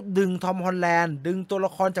แล้วดึงทอมฮอลแลนด์ดึงตัวล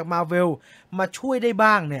ะครจากมาร์เวลมาช่วยได้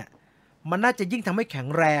บ้างเนี่ยมันน่าจะยิ่งทำให้แข็ง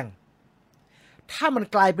แรงถ้ามัน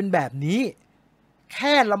กลายเป็นแบบนี้แ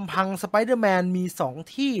ค่ลำพังสไปเดอร์แมนมี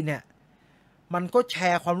2ที่เนี่ยมันก็แช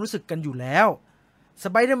ร์ความรู้สึกกันอยู่แล้วส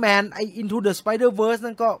ไปเดอร์แมนInto the Spider-Verse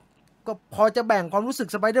นั่นก็พอจะแบ่งความรู้สึก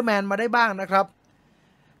สไปเดอร์แมนมาได้บ้างนะครับ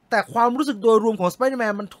แต่ความรู้สึกโดยรวมของสไปเดอร์แม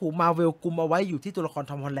นมันถูกมาร์เวลกุมเอาไว้อยู่ที่ตัวละคร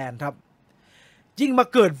ทอมฮอลแลนด์ครับยิ่งมา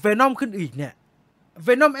เกิด Venom ขึ้นอีกเนี่ย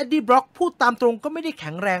Venom Eddie Brock พูดตามตรงก็ไม่ได้แ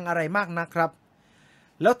ข็งแรงอะไรมากนะครับ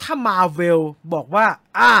แล้วถ้า Marvel บอกว่า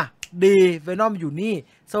ดี Venom อยู่นี่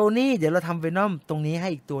Sony เดี๋ยวเราทำ Venom ตรงนี้ให้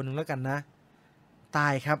อีกตัวหนึ่งแล้วกันนะตา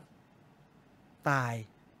ยครับตาย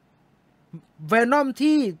Venom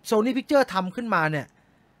ที่ Sony Pictures ทำขึ้นมาเนี่ย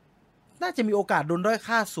น่าจะมีโอกาสโดนด้อย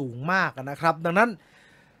ค่าสูงมากนะครับดังนั้น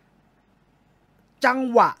จัง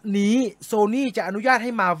หวะนี้โซนี่จะอนุญาตใ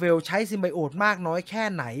ห้ Marvel ใช้ซิมไบโอตมากน้อยแค่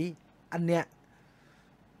ไหนอันเนี้ย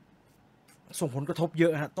ส่งผลกระทบเยอ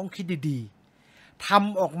ะฮะต้องคิดดีๆท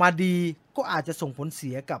ำออกมาดีก็อาจจะส่งผลเ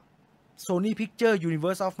สียกับ Sony Picture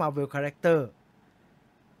Universe of Marvel Character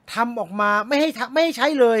ทำออกมาไม่ให้ใช้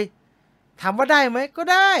เลยถามว่าได้ไหมก็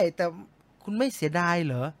ได้แต่คุณไม่เสียดายเ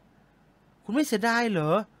หรอ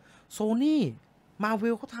โซนี่มาร์เว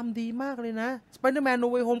ลเขาทำดีมากเลยนะ Spider-Man No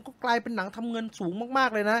Way Home ก็กลายเป็นหนังทำเงินสูงมาก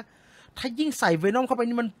ๆเลยนะ ถ้ายิ่งใส่เวนอมเข้าไป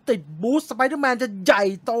นี่มันติดบูสต์สไปเดอร์แมนจะใหญ่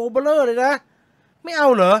โตเบ้อเร่อเลยนะไม่เอา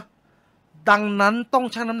เหรอดังนั้นต้อง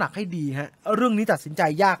ชั่งน้ำหนักให้ดีฮะเรื่องนี้ตัดสินใจ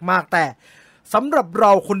ยากมากแต่สำหรับเร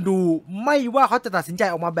าคนดูไม่ว่าเขาจะตัดสินใจ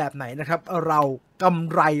ออกมาแบบไหนนะครับเราก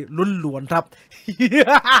ำไรล้วนๆครับ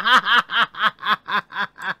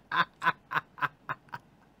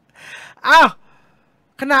อ้าว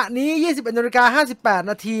ขณะนี้ 21:58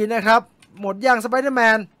 นาทีนะครับหมดยังสไปเดอร์แม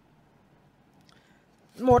น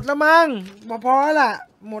หมดแล้วมั้งพอแล้วล่ะ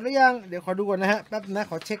หมดแล้วยังเดี๋ยวขอดูก่อนนะฮะแป๊บนะ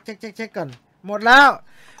ขอเช็คก่อนหมดแล้ว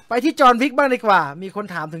ไปที่จอห์นวิกบ้างดีกว่ามีคน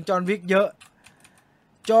ถามถึงจอห์นวิกเยอะ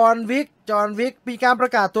จอห์นวิกมีการปร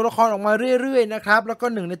ะกาศตัวละครออกมาเรื่อยๆนะครับแล้วก็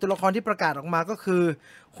หนึ่งในตัวละครที่ประกาศออกมาก็คือ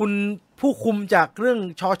คุณผู้คุมจากเรื่อง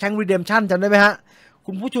ชอว์แชงก์รีเดมชั่นจำได้ไหมฮะ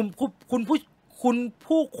คุณผู้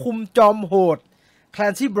คุมจอมโหดแคล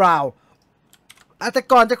นซี่บราวน์แต่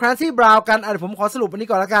ก่อนจะแคลนซี่บราวน์กันเดี๋ยวผมขอสรุปอันนี้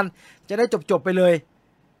ก่อนแล้วกันจะได้จบไปเลย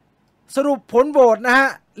สรุปผลโหวตนะฮะ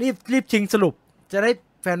รีบชิงสรุปจะได้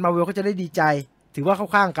แฟนมาเวลก็จะได้ดีใจถือว่าเข้า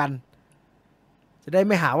ข้างกันจะได้ไ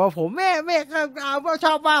ม่หาว่าผมแม่ช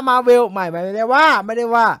อบว่ามาเวลไม่ได้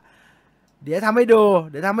ว่าเดี๋ยวทำให้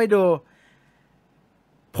ดู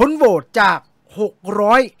ผลโหวตจาก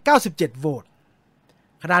697โหวต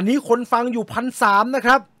ขณะนี้คนฟังอยู่ 1,300 นะค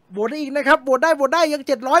รับโหวตได้อีกนะครับโหวตได้ยัง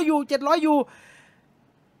700อยู่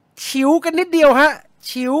ฉิวกันนิดเดียวฮะ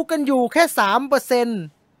ฉิวกันอยู่แค่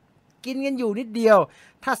 3% กินกันอยู่นิดเดียว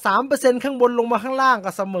ถ้า 3% ข้างบนลงมาข้างล่าง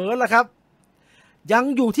ก็เสมอแล้วครับยัง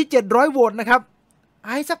อยู่ที่700โหวตนะครับ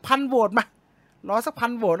ให้สัก 1,000 โหวตมารอสัก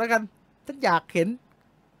 1,000 โหวตแล้วกันฉันอยากเห็น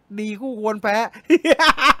ดีคู่ควรแพ้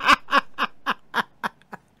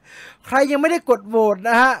ใครยังไม่ได้กดโหวต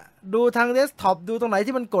นะฮะดูทางเดสก์ท็อปดูตรงไหน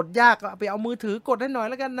ที่มันกดยากก็ไปเอามือถือกดให้หน่อย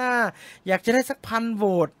แล้วกันนะอยากจะได้สัก 1,000 โหว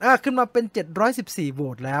ตขึ้นมาเป็น714โหว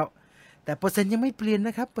ตแล้วแต่เปอร์เซ็นต์ยังไม่เปลี่ยนน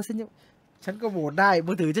ะครับเปอร์เซ็นต์ยังฉันก็โหวตได้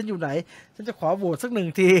มือถือฉันอยู่ไหนฉันจะขอโหวตสัก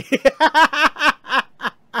1 ที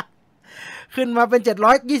ขึ้นมาเป็น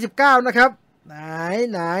729นะครับไหน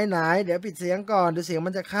เดี๋ยวปิดเสียงก่อนเดี๋ยวเสียง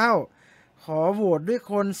มันจะเข้าขอโหวตด้วย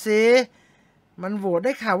คนซิมันโหวตไ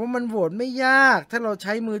ด้ข่าวว่ามันโหวตไม่ยากถ้าเราใ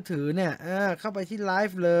ช้มือถือเนี่ยเข้าไปที่ไล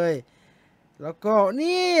ฟ์เลยแล้วก็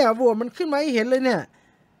นี่โหวตมันขึ้นมาให้เห็นเลยเนี่ย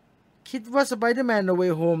คิดว่า Spider-Man No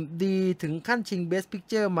Way Home ดีถึงขั้นชิง Best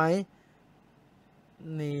Picture ไหม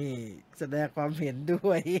นี่แสดงความเห็นด้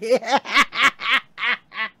วย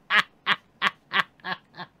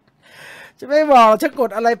จะไม่บอกจะกด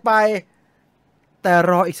อะไรไปแต่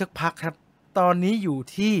รออีกสักพักครับตอนนี้อยู่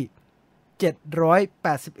ที่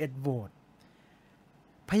781โหวต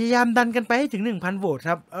พยายามดันกันไปให้ถึง 1,000 โหวตค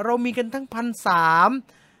รับเรามีกันทั้ง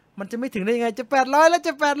 1,300 มันจะไม่ถึงได้ยังไงจะ800แล้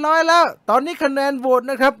วตอนนี้คะแนนโหวต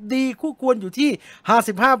นะครับดีคู่ควรอยู่ที่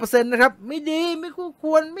 55% นะครับไม่ดีไม่คู่ค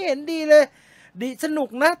วรไม่เห็นดีเลยดีสนุก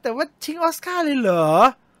นะแต่ว่าชิงออสการ์เลยเหรอ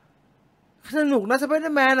สนุกนะสไปเด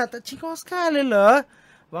อร์แมนแต่ชิงออสการ์เลยเหรอ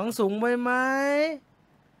หวังสูงไปไหม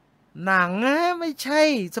หนังนะไม่ใช่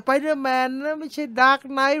สไปเดอร์แมนนะไม่ใช่ Dark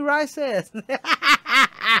Knight Rises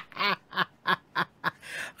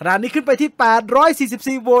ขณะนี้ขึ้นไปที่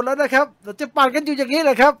844โหวตแล้วนะครับเราจะปั่นกันอยู่อย่างนี้เ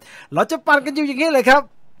ลยครับ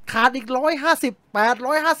ขาดอีก150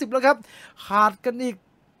 850แล้วครับขาดกันอีก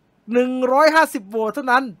150โหวตเท่า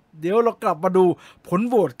นั้นเดี๋ยวเรากลับมาดูผล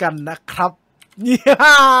โหวตกันนะครับ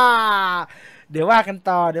เดี๋ยวว่ากัน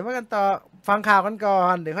ต่อฟังข่าวกันก่อ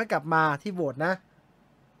นเดี๋ยวค่อยกลับมาที่โหวตนะ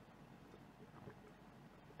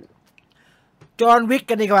จอห์นวิก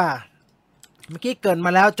กันดีกว่าเมื่อกี้เกินม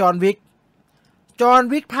าแล้วจอห์นวิ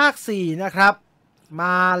กภาค4นะครับม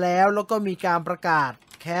าแล้วก็มีการประกาศ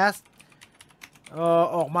แคส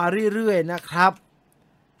ออกมาเรื่อยๆนะครับ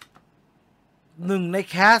หนึ่งใน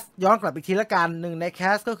แคสย้อนกลับอีกทีละกันหนึ่งในแค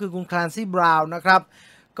สก็คือคุณคลานซี่บราวน์นะครับ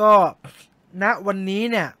ก็ณวันนี้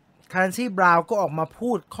เนี่ยคลานซี่บราวน์ก็ออกมาพู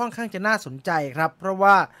ดค่อนข้างจะน่าสนใจครับเพราะ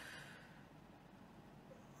ว่า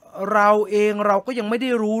เราก็ยังไม่ได้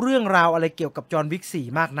รู้เรื่องราวอะไรเกี่ยวกับจอห์นวิก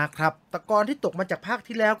4มากนะครับตะกอนที่ตกมาจากภาค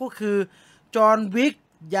ที่แล้วก็คือจอห์นวิก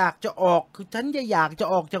อยากจะออกคือฉันอยากจะ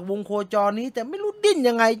ออกจากวงโคจรนี้แต่ไม่รู้ดิ้น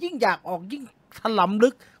ยังไงยิ่งอยากออกยิ่งถลำลึ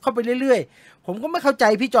กเข้าไปเรื่อยๆผมก็ไม่เข้าใจ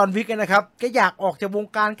พี่จอห์นวิกนะครับแกอยากออกจากวง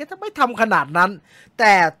การแกจะไม่ทำขนาดนั้นแ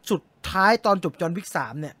ต่สุดท้ายตอนจบจอห์นวิก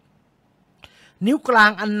3เนี่ยนิ้วกลา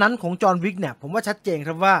งอันนั้นของจอห์นวิกเนี่ยผมว่าชัดเจนค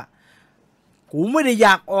รับว่ากูไม่ได้อย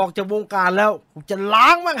ากออกจากวงการแล้วกูจะล้า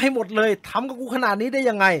งมันให้หมดเลยทำกับกูขนาดนี้ได้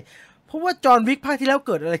ยังไงเพราะว่าจอห์นวิกภาคที่แล้วเ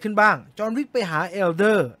กิดอะไรขึ้นบ้างจอห์นวิกไปหาเอลเด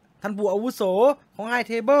อร์ท่านผู้อาวุโสของไฮเ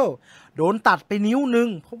ทเบิลโดนตัดไปนิ้วนึง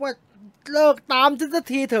เพราะว่าเลิกตามฉันสัก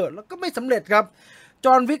ทีเถอะแล้วก็ไม่สำเร็จครับจ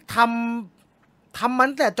อห์นวิกทำมัน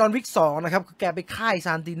แต่จอห์นวิก2นะครับคือแกไปค่ายซ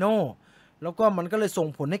านติโน แล้วก็มันก็เลยส่ง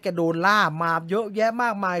ผลให้แกโดนล่ามาเยอะแยะม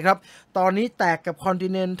ากมายครับตอนนี้แตกกับ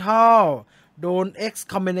Continental โดน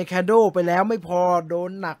Excommunicado ไปแล้วไม่พอโดน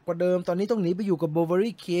หนักกว่าเดิมตอนนี้ต้องหนีไปอยู่กับ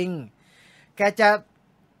Bovary King แกจะ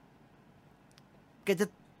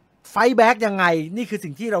ไฟท์แบ็กยังไงนี่คือ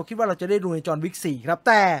สิ่งที่เราคิดว่าเราจะได้ดูในจอห์นวิก 4ครับแ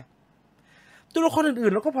ต่ตัวละครอื่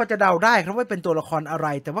นๆเราก็พอจะเดาได้ครับว่าเป็นตัวละครอะไร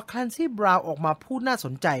แต่ว่าคลนซี่บราวน์ออกมาพูดน่าส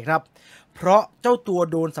นใจครับเพราะเจ้าตัว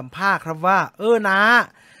โดนสัมภาษณ์ครับว่า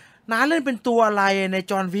น้าเล่นเป็นตัวอะไรใน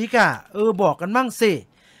จอห์นวิกอ่ะบอกกันบ้างสิ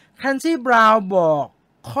คลนซี่บราวน์บอก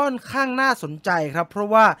ค่อนข้างน่าสนใจครับเพราะ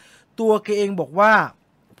ว่าตัวแกเองบอกว่า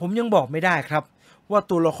ผมยังบอกไม่ได้ครับว่า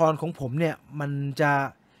ตัวละครของผมเนี่ยมันจะ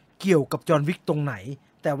เกี่ยวกับจอห์นวิกตรงไหน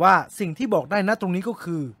แต่ว่าสิ่งที่บอกได้นะตรงนี้ก็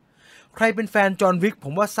คือใครเป็นแฟนจอห์นวิกผ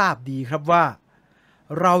มว่าทราบดีครับว่า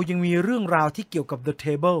เรายังมีเรื่องราวที่เกี่ยวกับ The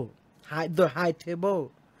High Table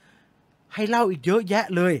ให้เล่าอีกเยอะแยะ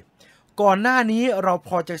เลยก่อนหน้านี้เราพ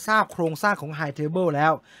อจะทราบโครงสร้างของ High Table แล้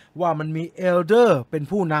วว่ามันมี Elder เป็น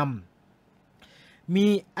ผู้นำมี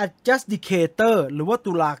Adjudicator หรือว่า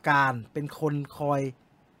ตุลาการเป็นคนคอย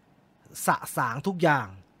สะสางทุกอย่าง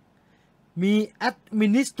มี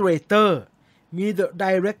Administrator มี The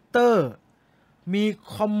Director มี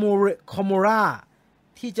Comora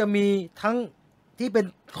ที่จะมีทั้งที่เป็น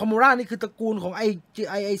Comora นี่คือตระกูลของไ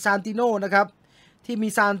อซานติโนนะครับที่มี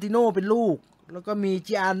ซานติโนเป็นลูกแล้วก็มี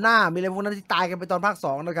จิอาน่ามีอะไรพวกนั้นที่ตายกันไปตอนภาค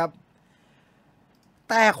2นะครับ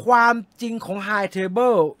แต่ความจริงของ High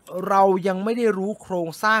Table เรายังไม่ได้รู้โครง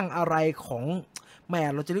สร้างอะไรของ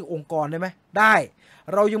เราจะเรียกองค์กรได้ไหมได้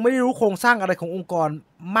เรายังไม่ได้รู้โครงสร้างอะไรขององค์กร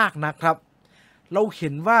มากนักครับเราเห็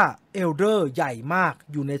นว่าเอลเดอร์ใหญ่มาก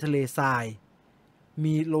อยู่ในทะเลทราย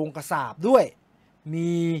มีโรงกษาบด้วย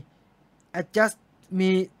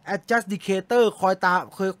มี adjudicator ค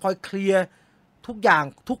อยเคลียร์ทุกอย่าง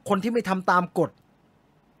ทุกคนที่ไม่ทำตามกฎ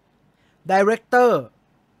Director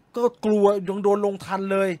ก็กลัวยังโดนลงทัน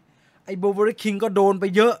เลยไอ้ Bovary King ก็โดนไป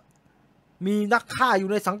เยอะมีนักฆ่าอยู่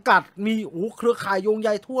ในสังกัดมีเครือข่ายโยงใย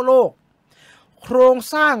ทั่วโลกโครง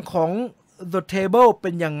สร้างของ The Table เป็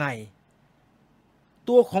นยังไง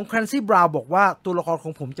ตัวของคลนซี่บราวน์บอกว่าตัวละครขอ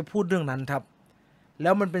งผมจะพูดเรื่องนั้นครับแล้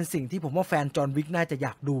วมันเป็นสิ่งที่ผมว่าแฟนจอห์นวิกน่าจะอย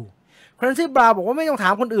ากดูคลนซี่บราวน์บอกว่าไม่ต้องถา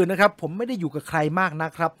มคนอื่นนะครับผมไม่ได้อยู่กับใครมากนะ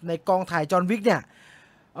ครับในกองถ่ายจอห์นวิกเนี่ย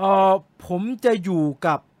ผมจะอยู่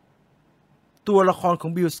กับตัวละครขอ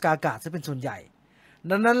งบิล สกาการ์ดซะเป็นส่วนใหญ่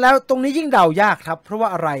ดังนั้นแล้วตรงนี้ยิ่งเดายากครับเพราะว่า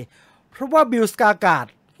อะไรเพราะว่าบิล สกาการ์ด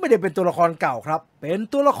ไม่ได้เป็นตัวละครเก่าครับเป็น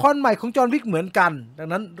ตัวละครใหม่ของจอห์นวิกเหมือนกันดัง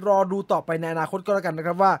นั้นรอดูต่อไปในอนาคตก็แล้วกันนะค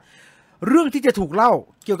รับว่าเรื่องที่จะถูกเล่า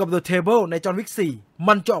เกี่ยวกับ The Table ในจอห์นวิก 4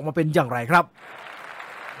มันจะออกมาเป็นอย่างไรครับ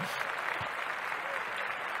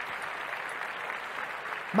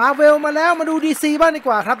มาเวลมาแล้วมาดู DC บ้างดีก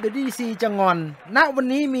ว่าครับเดี๋ยว DC จะงอนณวัน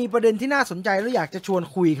นี้มีประเด็นที่น่าสนใจและอยากจะชวน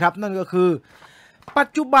คุยครับนั่นก็คือปัจ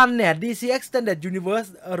จุบันเนี่ย DC Extended Universe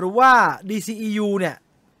หรือว่า DCEU เนี่ย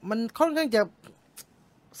มันค่อนข้างจะ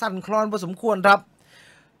สั่นคลอนพอสมควรครับ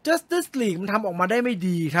Justice League มันทำออกมาได้ไม่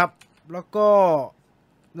ดีครับแล้วก็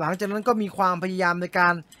หลังจากนั้นก็มีความพยายามในกา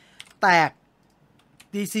รแตก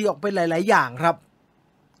DC ออกไปหลายๆอย่างครับ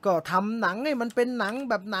ก็ทำหนังให้มันเป็นหนัง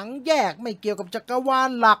แบบหนังแยกไม่เกี่ยวกับจักรวาล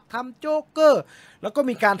หลักทำโจ๊กเกอร์แล้วก็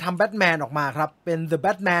มีการทำแบทแมนออกมาครับเป็น The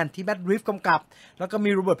Batman ที่แมตต์รีฟกำกับแล้วก็มี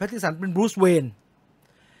โรเบิร์ต แพตตินสันเป็นบรูซ เวน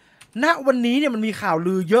ณวันนี้เนี่ยมันมีข่าว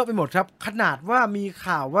ลือเยอะไปหมดครับขนาดว่ามี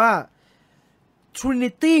ข่าวว่า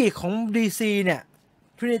Trinity ของ DC เนี่ย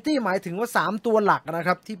Trinity หมายถึงว่า3ตัวหลักนะค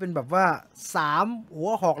รับที่เป็นแบบว่า3หั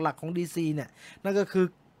วหอกหลักของ DC เนี่ยนั่นก็คือ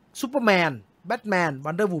ซูเปอร์แมนแบทแมน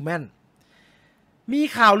วันเดอร์วูแมนมี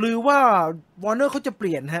ข่าวลือว่าวอร์เนอร์เขาจะเป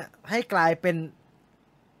ลี่ยนให้กลายเป็น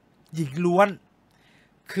หญิงล้วน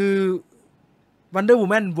คือ Wonder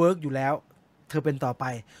Woman เวิร์กอยู่แล้วเธอเป็นต่อไป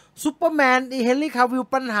ซูเปอร์แมนเฮนรี่คาวิล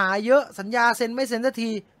ปัญหาเยอะสัญญาเซ็นไม่เซ็นสักที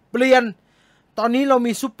เปลี่ยนตอนนี้เรา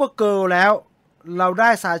มีซูเปอร์เกิร์ลแล้วเราได้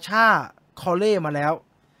ซาชาคอลเล่มาแล้ว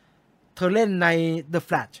เธอเล่นใน The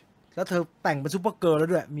Flash แล้วเธอแต่งเป็นซูเปอร์เกิร์ลแล้ว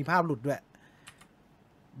ด้วยมีภาพหลุดด้วย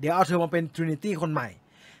เดี๋ยวเอาเธอมาเป็น Trinity คนใหม่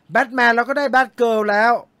แบทแมนเราก็ได้แบทเกิร์ลแล้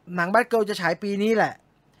วหนังแบทเกิร์ลจะฉายปีนี้แหละ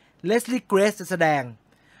เลสลีย์เกรซจะแสดง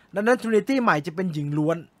ดังนั้น Trinity ใหม่จะเป็นหญิงล้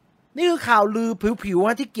วนนี่คือข่าวลือผิว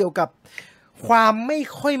ๆที่เกี่ยวกับความไม่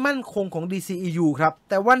ค่อยมั่นคงของ DCEU ครับ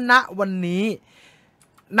แต่ว่าณวันนี้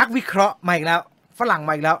นักวิเคราะห์มาอีกแล้วฝรั่งม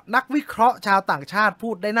าอีกแล้วนักวิเคราะห์ชาวต่างชาติพู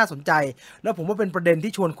ดได้น่าสนใจแล้วผมว่าเป็นประเด็น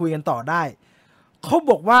ที่ชวนคุยกันต่อได้เขา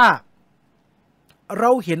บอกว่าเรา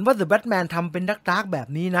เห็นว่า The Batman ทำเป็นดาร์กแบบ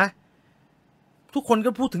นี้นะทุกคน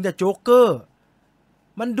ก็พูดถึงแต่โจ๊กเกอร์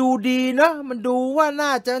มันดูดีนะมันดูว่าน่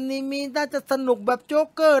าจะสนุกแบบโจ๊ก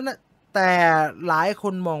เกอร์นะแต่หลายค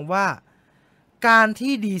นมองว่าการ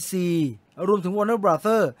ที่ DC รวมถึง Warner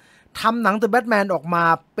Brother ทำหนัง The Batman ออกมา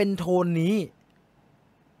เป็นโทนนี้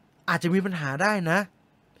อาจจะมีปัญหาได้นะ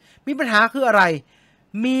มีปัญหาคืออะไร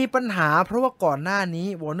มีปัญหาเพราะว่าก่อนหน้านี้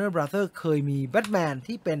Warner Brothers เคยมี Batman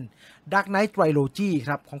ที่เป็น Dark Knight Trilogy ค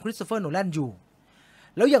รับของ Christopher Nolan อยู่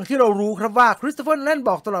แล้วอย่างที่เรารู้ครับว่า Christopher Nolan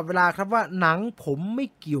บอกตลอดเวลาครับว่าหนังผมไม่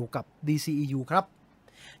เกี่ยวกับ DCEU ครับ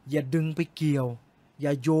อย่าดึงไปเกี่ยวอย่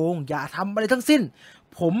าโยงอย่าทำอะไรทั้งสิ้น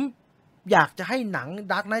ผมอยากจะให้หนัง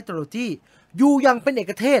Dark Knight Trilogy อยู่อย่างเป็นเอ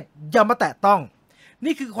กเทศอย่ามาแตะต้อง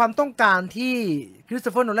นี่คือความต้องการที่คริสโต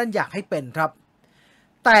เฟอร์โนแลนอยากให้เป็นครับ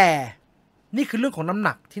แต่นี่คือเรื่องของน้ำห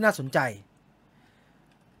นักที่น่าสนใจ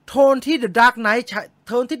โทนที่ The Dark Knight ใช้โ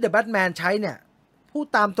ทนที่ The Batman ใช้เนี่ยพูด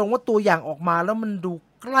ตามตรงว่าตัวอย่างออกมาแล้วมันดู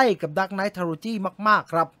ใกล้กับ Dark Knight Trilogy มาก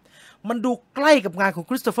ๆครับมันดูใกล้กับงานของ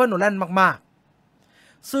คริสโตเฟอร์โนแลนมาก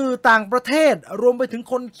ๆสื่อต่างประเทศรวมไปถึง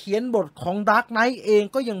คนเขียนบทของ Dark Knight เอง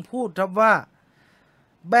ก็ยังพูดครับว่า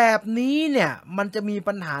แบบนี้เนี่ยมันจะมี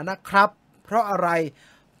ปัญหานะครับเพราะอะไร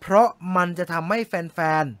เพราะมันจะทำให้แฟ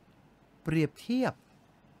นๆเปรียบเทียบ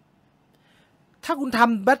ถ้าคุณท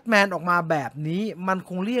ำแบทแมนออกมาแบบนี้มันค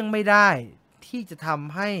งเลี่ยงไม่ได้ที่จะท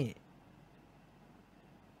ำให้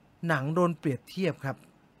หนังโดนเปรียบเทียบครับ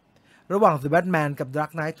ระหว่าง The Batman กับ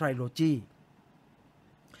Dark Knight Trilogy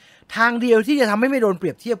ทางเดียวที่จะทำให้ไม่โดนเป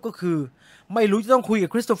รียบเทียบก็คือไม่รู้จะต้องคุยกับ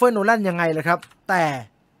คริสโตเฟอร์โนแลนยังไงเลยครับแต่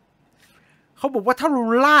เขาบอกว่าถ้าเรา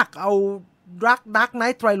ลากเอา Dark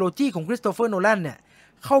Knight Trilogy ของคริสโตเฟอร์โนแลนเนี่ย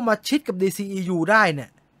เข้ามาชิดกับ DCEU ได้เนี่ย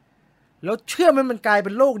แล้วเชื่อมันกลายเป็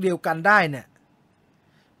นโลกเดียวกันได้เนี่ย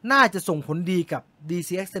น่าจะส่งผลดีกับ DC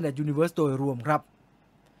Extended Universe โดยรวมครับ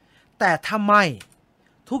แต่ถ้าไม่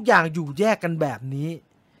ทุกอย่างอยู่แยกกันแบบนี้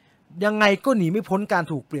ยังไงก็หนีไม่พ้นการ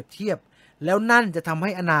ถูกเปรียบเทียบแล้วนั่นจะทำใ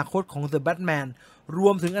ห้อนาคตของ The Batman ร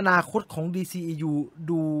วมถึงอนาคตของ DCEU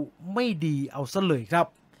ดูไม่ดีเอาซะเลยครับ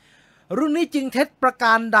เรื่องนี้จริงเท็จประก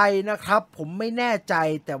ารใดนะครับผมไม่แน่ใจ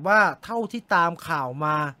แต่ว่าเท่าที่ตามข่าวม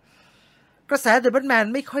ากระแส The Batman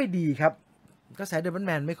ไม่ค่อยดีครับกระแส The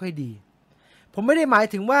Batman ไม่ค่อยดีผมไม่ได้หมาย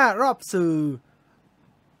ถึงว่ารอบสื่อ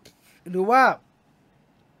หรือว่า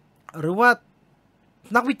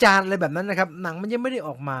นักวิจารณ์อะไรแบบนั้นนะครับหนังมันยังไม่ได้อ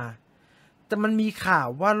อกมาแต่มันมีข่าว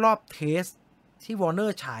ว่ารอบเทสที่ Warner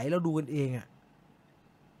ฉายแล้วดูกันเองอ่ะ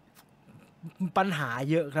ปัญหา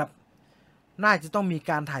เยอะครับน่าจะต้องมี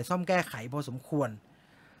การถ่ายซ่อมแก้ไขพอสมควร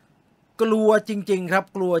กลัวจริงๆครับ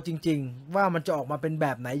กลัวจริงๆว่ามันจะออกมาเป็นแบ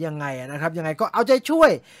บไหนยังไงนะครับยังไงก็เอาใจช่ว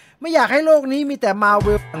ยไม่อยากให้โลกนี้มีแต่มาเว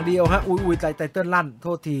ลอย่างเดียวฮะอุ้ยไตเติ้ลลั่นโท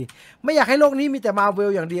ษทีไม่อยากให้โลกนี้มีแต่มาเว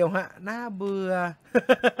ลอย่างเดียวฮะน่าเบื่อ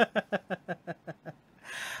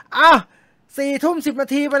อ้าว4:10 นา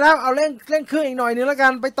ทีไปแล้วเอาเร่งเครื่องอีกหน่อยนึงแล้วกั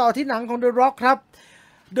นไปต่อที่หนังของ The Rock ครับ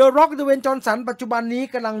The Rock เดเวนจอห์นสันปัจจุบันนี้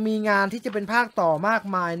กำลังมีงานที่จะเป็นภาคต่อมาก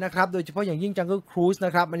มายนะครับโดยเฉพาะอย่างยิ่ง Jungle Cruise น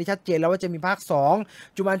ะครับอันนี้ชัดเจนแล้วว่าจะมีภาค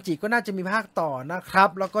2จูมันจิก็น่าจะมีภาคต่อนะครับ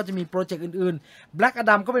แล้วก็จะมีโปรเจกต์อื่นๆ Black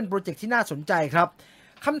Adam ก็เป็นโปรเจกต์ที่น่าสนใจครับ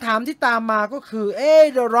คำถามที่ตามมาก็คือ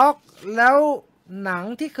The Rock แล้วหนัง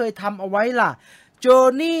ที่เคยทำเอาไว้ล่ะ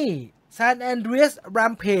Johnny San Andreas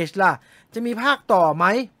Rampage ล่ะจะมีภาคต่อไหม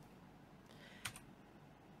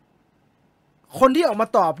คนที่ออกมา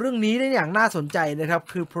ตอบเรื่องนี้ได้อย่างน่าสนใจนะครับ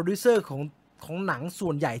คือโปรดิวเซอร์ของหนังส่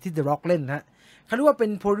วนใหญ่ที่ The Rock เล่นฮะเขาเรียกว่าเป็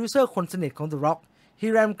นโปรดิวเซอร์คนสนิทของ The Rock ฮิ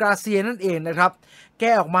รัม กราเซียนั่นเองนะครับแก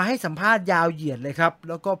ออกมาให้สัมภาษณ์ยาวเหยียดเลยครับ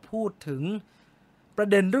แล้วก็พูดถึงประ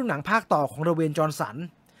เด็นเรื่องหนังภาคต่อของเดเวนจอห์นสัน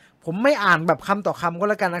ผมไม่อ่านแบบคำต่อคำก็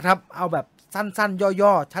แล้วกันนะครับเอาแบบสั้นๆ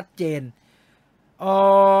ย่อๆชัดเจน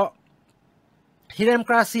ฮิรัม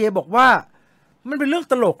กราเซียบอกว่ามันเป็นเรื่อง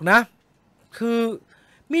ตลกนะคือ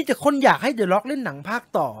มีแต่คนอยากให้เดอะร็อกเล่นหนังภาค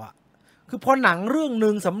ต่อคือพอหนังเรื่องห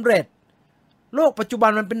นึ่งสำเร็จโลกปัจจุบั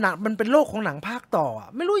นมันเป็นโลกของหนังภาคต่อ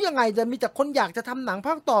ไม่รู้ยังไงจะมีแต่คนอยากจะทำหนังภ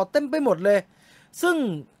าคต่อเต็มไปหมดเลยซึ่ง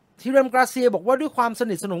ฮิรัม กราเซียบอกว่าด้วยความส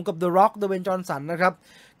นิทสนมกับ The Rock เดเวนจอห์นสันนะครับ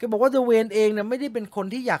แกบอกว่าเดเวนเองเนี่ยไม่ได้เป็นคน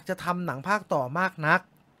ที่อยากจะทำหนังภาคต่อมากนัก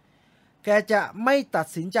แกจะไม่ตัด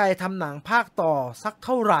สินใจทำหนังภาคต่อสักเ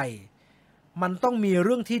ท่าไหร่มันต้องมีเ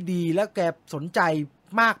รื่องที่ดีและแกสนใจ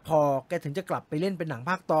มากพอแกถึงจะกลับไปเล่นเป็นหนัง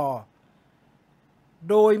ภาคต่อ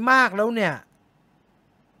โดยมากแล้วเนี่ย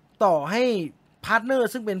ต่อให้พาร์ทเนอร์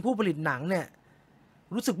ซึ่งเป็นผู้ผลิตหนังเนี่ย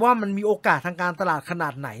รู้สึกว่ามันมีโอกาสทางการตลาดขนา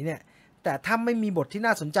ดไหนเนี่ยแต่ถ้าไม่มีบทที่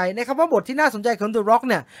น่าสนใจนะครับว่าบทที่น่าสนใจของ The Rock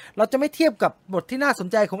เนี่ยเราจะไม่เทียบกับบทที่น่าสน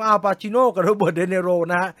ใจของอัลปาชิโนกับโรเบิร์ต เดเนโร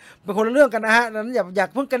นะฮะเป็นคนละเรื่องกันนะฮะนั้นอยาก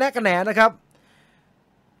เพิ่งกระแนะกระแหนนะครับ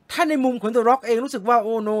ถ้าในมุมของ The Rock เองรู้สึกว่าโ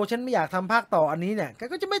อ้โนฉันไม่อยากทำภาคต่ออันนี้เนี่ยแก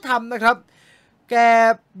ก็จะไม่ทำนะครับแก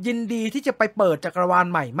ยินดีที่จะไปเปิดจักรวาล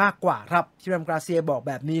ใหม่มากกว่าครับฮิรัม กราเซียบอก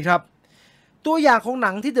แบบนี้ครับตัวอย่างของห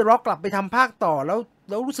นังที่ The Rock กลับไปทำภาคต่อแล้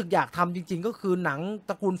วรู้สึกอยากทำจริงๆก็คือหนังต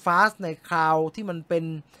ระกูล Fast ในคราวที่มันเป็น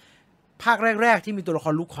ภาคแรกๆที่มีตัวละค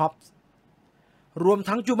รลูค ฮอปส์ รวม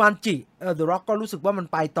ทั้งจูมานจิThe Rock ก็รู้สึกว่ามัน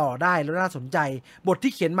ไปต่อได้แล้วน่าสนใจบท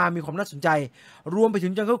ที่เขียนมามีความน่าสนใจรวมไปถึ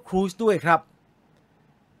ง Jungle Cruise ด้วยครับ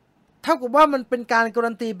เท่ากับว่ามันเป็นการกา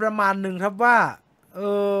รันตีประมาณหนึ่งครับว่า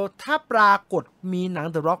ถ้าปรากฏมีหนัง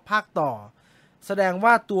The Rock ภาคต่อแสดง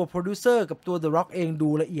ว่าตัวโปรดิวเซอร์กับตัว The Rock เองดู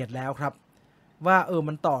ละเอียดแล้วครับว่า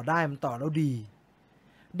มันต่อได้มันต่อแล้วดี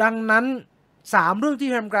ดังนั้น3เรื่องที่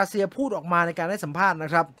แฮมกราเซียพูดออกมาในการให้สัมภาษณ์น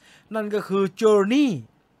ะครับนั่นก็คือ Journey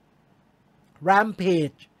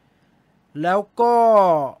Rampage แล้วก็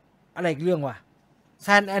อะไรอีกเรื่องวะ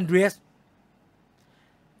San Andreas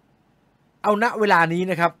เอาณเวลานี้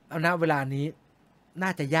นะครับเอาณเวลานี้น่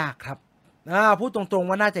าจะยากครับพูดตรงๆ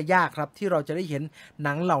ว่าน่าจะยากครับที่เราจะได้เห็นห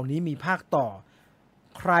นังเหล่านี้มีภาคต่อ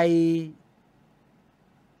ใคร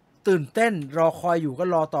ตื่นเต้นรอคอยอยู่ก็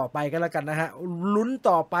รอต่อไปกันแล้วกันนะฮะลุ้น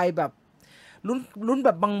ต่อไปแบบลุ้นแบ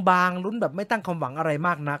บบางๆลุ้นแบบไม่ตั้งความหวังอะไรม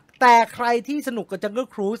ากนักแต่ใครที่สนุกกับ Jungle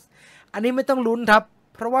Cruise อันนี้ไม่ต้องลุ้นครับ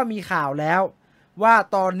เพราะว่ามีข่าวแล้วว่า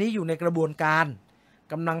ตอนนี้อยู่ในกระบวนการ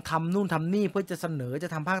กำลังทำนู่นทำนี่เพื่อจะเสนอจะ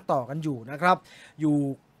ทำภาคต่อกันอยู่นะครับอยู่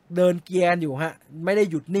เดินเกียร์อยู่ฮะไม่ได้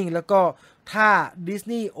หยุดนิ่งแล้วก็ถ้าดิส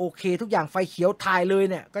นีย์โอเคทุกอย่างไฟเขียวถ่ายเลย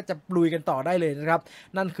เนี่ยก็จะลุยกันต่อได้เลยนะครับ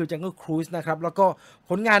นั่นคือ Jungle Cruise นะครับแล้วก็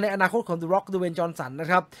ผลงานในอนาคตของ The Rock Dwayne Johnson นะ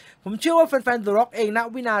ครับผมเชื่อว่าแฟนๆ The Rock เองนะ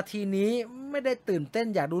วินาทีนี้ไม่ได้ตื่นเต้น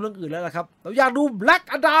อยากดูเรื่องอื่นแล้วล่ะครับเราอยากดู Black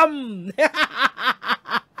Adam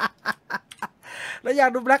แล้วอยาก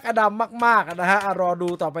ดู Black Adam มากๆนะฮะรอดู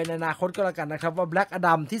ต่อไปในอนาคตก็แล้วกันนะครับว่า Black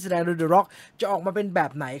Adam ที่แสดงโดย The Rock จะออกมาเป็นแบ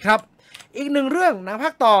บไหนครับอีกหนึ่งเรื่องหนังภา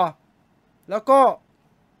คต่อแล้วก็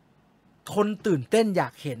คนตื่นเต้นอยา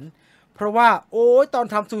กเห็นเพราะว่าตอน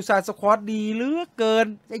ทำ Suicide Squad ดีเหลือเกิน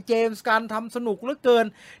ไอ้เจมส์การทำสนุกเหลือเกิน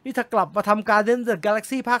นี่ถ้ากลับมาทำ Guardians of the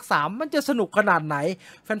Galaxy ภาค 3มันจะสนุกขนาดไหน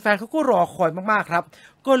แฟนๆเขาก็รอคอยมากๆครับ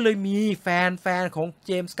ก็เลยมีแฟนของเ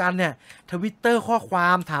จมส์กันเนี่ยTwitter ข้อควา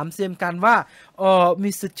มถามเจมส์กันว่ามิ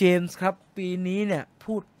สเตอร์เจมส์ครับปีนี้เนี่ย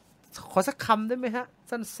พูดขอสักคำได้ไหมฮะ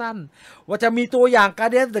สั้นๆว่าจะมีตัวอย่าง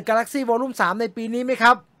Guardians of the Galaxy Volume 3ในปีนี้ไหมค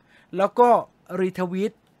รับแล้วก็รีทวี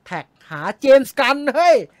ตแท็กหาเจมส์กันเ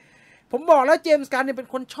ฮ้ยผมบอกแล้วเจมส์กันเนี่ยเป็น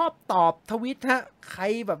คนชอบตอบทวิตฮะใคร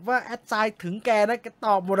แบบว่าแอดไซน์ถึงแกนะแกต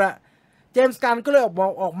อบหมดอะเจมส์กันก็เลยอ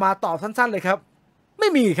อกมาตอบสั้นๆเลยครับไม่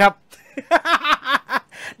มีครับ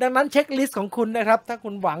ดังนั้นเช็คลิสต์ของคุณนะครับถ้าคุ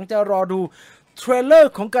ณหวังจะรอดูเทรลเลอ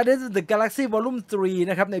ร์ของ Guardians of the Galaxy Volume 3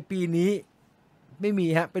 นะครับในปีนี้ไม่มี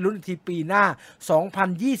ฮะไปลุ้นอีกทีปีหน้า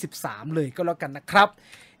2023เลยก็แล้วกันนะครับ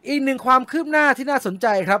อีกหนึ่งความคืบหน้าที่น่าสนใจ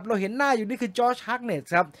ครับเราเห็นหน้าอยู่นี่คือจอร์จฮาร์กเนต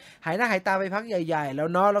ครับหายหน้าหายตาไปพักใหญ่ๆแล้ว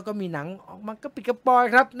เนาะแล้วก็มีหนังออกมาก็ปิดกระปอย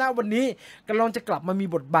ครับณวันนี้กำลังจะกลับมามี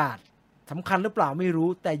บทบาทสำคัญหรือเปล่าไม่รู้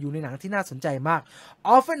แต่อยู่ในหนังที่น่าสนใจมาก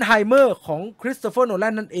ออฟเฟนไฮเมอร์ของคริสโตเฟอร์โนแล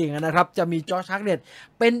นนั่นเองนะครับจะมีจอร์จฮาร์กเนต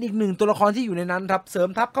เป็นอีกหนึ่งตัวละครที่อยู่ในนั้นครับเสริม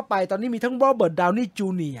ทัพเข้าไปตอนนี้มีทั้งโรเบิร์ตดาวนี่จู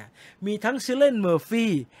เนียร์มีทั้งซิลเลนเมอร์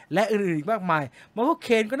ฟี่และอื่นๆอีกมากมายไมเคิลเค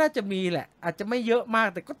นก็น่าจะมีแหละอาจจะไม่เยอะมาก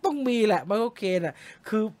แต่ก็ต้องมีแหละไมเคิลเคนอ่ะ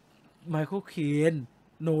คือไมเคิลเคน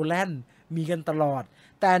โนแลนมีกันตลอด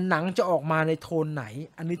แต่หนังจะออกมาในโทนไหน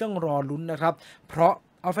อันนี้ต้องรอลุ้นนะครับเพราะ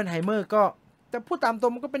ออฟเฟนไฮเมอร์ก็แต่พูดตามตร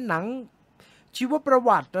งมันก็เป็นหนังชีวประ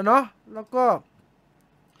วัตินะเนาะแล้วก็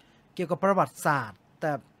เกี่ยวกับประวัติศาสตร์แ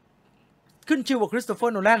ต่ขึ้นชื่อว่าคริสโตเฟอ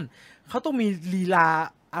ร์โนแลนเขาต้องมีลีลา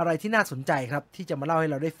อะไรที่น่าสนใจครับที่จะมาเล่าให้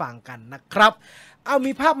เราได้ฟังกันนะครับเอา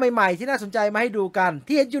มีภาพใหม่ๆที่น่าสนใจมาให้ดูกัน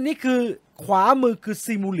ที่เห็นอยู่นี่คือขวามือคือ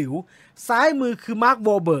ซีมูหลิวซ้ายมือคือมาร์คว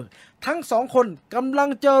อลเบิร์กทั้งสองคนกำลัง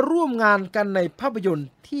จะร่วมงานกันในภาพยนตร์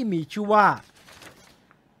ที่มีชื่อว่า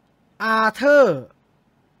Arthur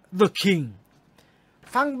the King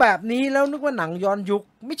ฟังแบบนี้แล้วนึกว่าหนังย้อนยุค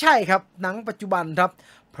ไม่ใช่ครับหนังปัจจุบันครับ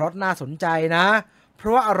เพราะน่าสนใจนะเพรา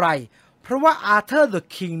ะว่าอะไรเพราะว่า Arthur the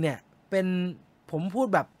King เนี่ยเป็นผมพูด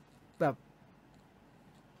แบบ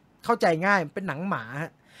เข้าใจง่ายเป็นหนังหมา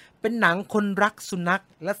เป็นหนังคนรักสุนัข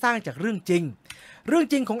และสร้างจากเรื่องจริ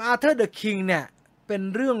งของ Arthur the King เนี่ยเป็น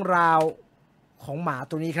เรื่องราวของหมา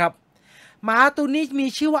ตัวนี้ครับหมาตัวนี้มี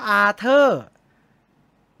ชื่อว่า Arthur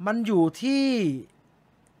มันอยู่ที่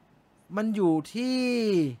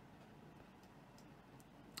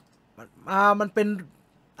มันเป็น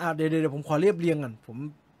เดี๋ยวผมขอเรียบเรียงก่อน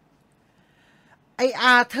ไออ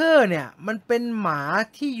าร์เธอร์เนี่ยมันเป็นหมา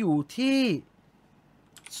ที่อยู่ที่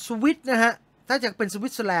สวิตนะฮะถ้าจะเป็นสวิ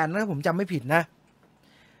ตเซอร์แลนด์นะผมจำไม่ผิดนะ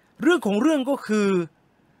เรื่องของเรื่องก็คือ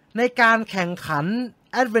ในการแข่งขัน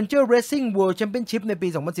Adventure Racing World Championship ในปี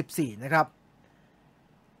 2014 นะครับ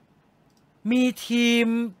มีที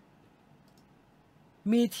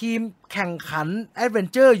มแข่งขัน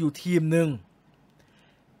Adventure อยู่ทีมหนึ่ง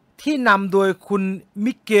ที่นำโดยคุณ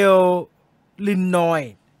มิเกลลินนอย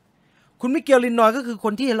ก็คือค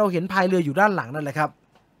นที่เราเห็นพายเรืออยู่ด้านหลังนั่นแหละครับ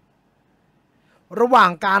ระหว่า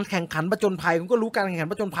งการแข่งขันผจญภัยคุณก็รู้การแข่งขัน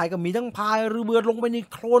ผจญภัยก็มีทั้งพายเรือลงไปใน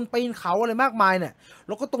โคลนปีนเขาอะไรมากมายเนี่ยเ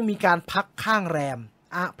ราก็ต้องมีการพักข้างแรม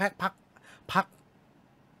พัก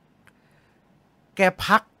แก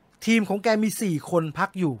พักทีมของแกมี4 คนพัก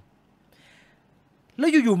อยู่แล้ว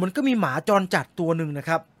อยู่ๆมันก็มีหมาจรจัดตัวหนึ่งนะค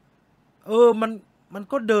รับมัน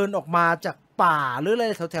ก็เดินออกมาจากป่าหรืออะไร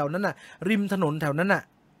แถวๆนั้นน่ะริมถนนแถวนั้นน่ะ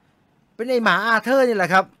เป็นไอหมาอาเธอร์นี่แหละ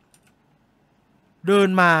ครับเดิน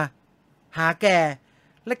มาหาแก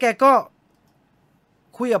แล้วแกก็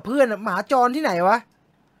คุยกับเพื่อนหมาจรที่ไหนวะ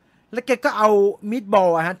แล้วแกก็เอามีดบอล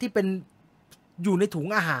ฮะที่เป็นอยู่ในถุง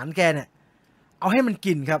อาหารแกเนี่ยเอาให้มัน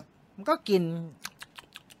กินครับมันก็กิน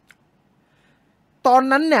ตอน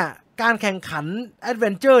นั้นเนี่ยการแข่งขันแอดเว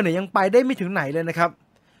นเจอร์เนี่ยยังไปได้ไม่ถึงไหนเลยนะครับ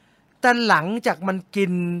แต่หลังจากมันกิ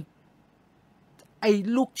นไอ้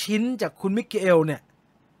ลูกชิ้นจากคุณมิเกลเนี่ย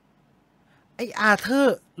ไอ้อาเธอ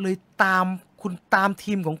ร์เลยตาม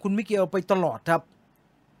ทีมของคุณมิเกลไปตลอดครับ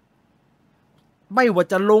ไม่ว่า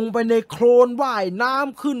จะลงไปในโคลนว่ายน้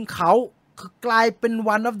ำขึ้นเขาคือกลายเป็น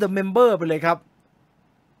one of the member ไปเลยครับ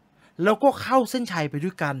แล้วก็เข้าเส้นชัยไปด้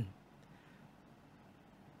วยกัน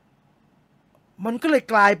มันก็เลย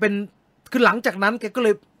กลายเป็นคือหลังจากนั้นแกก็เล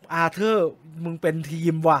ยอาเธอร์มึงเป็นที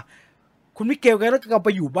มว่ะคุณมิเกลแกก็เอาไป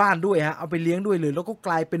อยู่บ้านด้วยฮะเอาไปเลี้ยงด้วยเลยแล้วก็ก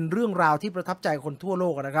ลายเป็นเรื่องราวที่ประทับใจคนทั่วโล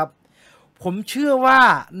กนะครับผมเชื่อว่า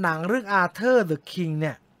หนังเรื่องอาเธอร์ The King เ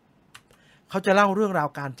นี่ยเขาจะเล่าเรื่องราว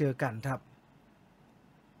การเจอกันครับ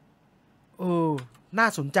น่า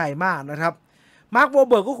สนใจมากนะครับมาร์ค วอล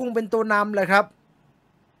เบิร์กก็คงเป็นตัวนำแหละครับ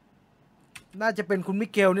น่าจะเป็นคุณมิ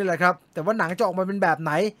เกลนี่แหละครับแต่ว่าหนังจะออกมาเป็นแบบไห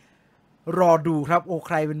นรอดูครับใ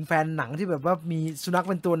ครเป็นแฟนหนังที่แบบว่ามีสุนัข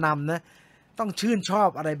เป็นตัวนำนะต้องชื่นชอบ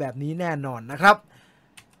อะไรแบบนี้แน่นอนนะครับ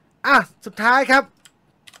สุดท้ายครับ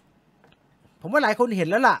ผมว่าหลายคนเห็น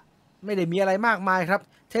แล้วล่ะไม่ได้มีอะไรมากมายครับ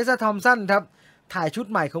เทสซา ทอมสันครับถ่ายชุด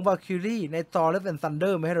ใหม่ของ Valkyrie ใน Thor Love and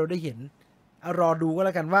Thunder มาให้เราได้เห็นรอดูก็แ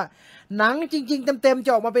ล้วกันว่าหนังจริงๆเต็มๆจ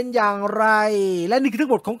ะออกมาเป็นอย่างไรและนี่คือทั้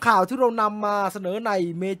งหมดของข่าวที่เรานำมาเสนอใน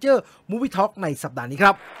Major Movie Talk ในสัปดาห์นี้ค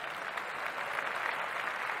รับ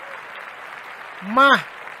ม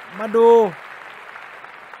าดู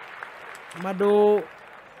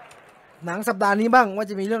หนังสัปดาห์นี้บ้างว่า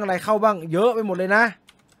จะมีเรื่องอะไรเข้าบ้างเยอะไปหมดเลยนะ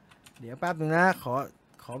เดี๋ยวแป๊บนึงนะ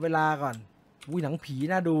ขอเวลาก่อนหนังผี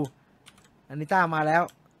น่าดูอานิต้ามาแล้ว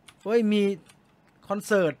มีคอนเ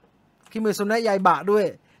สิร์ตคิเมซุเนะยายบะด้วย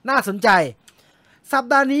น่าสนใจสัป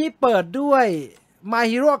ดาห์นี้เปิดด้วย My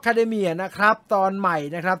Hero Academia นะครับตอนใหม่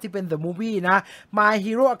นะครับที่เป็น The Movie นะ My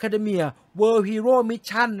Hero Academia World Hero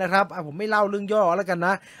Mission นะครับผมไม่เล่าเรื่องย่อแล้วกันน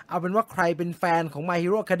ะเอาเป็นว่าใครเป็นแฟนของ My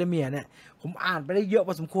Hero Academia เนี่ยผมอ่านไปได้เยอะพ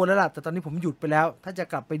อสมควรแล้วล่ะแต่ตอนนี้ผมหยุดไปแล้วถ้าจะ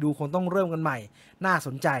กลับไปดูคงต้องเริ่มกันใหม่น่าส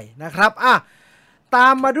นใจนะครับตา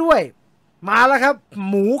มมาด้วยมาแล้วครับ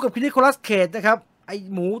หมูกับพี่นิโคลัสเคจนะครับไอ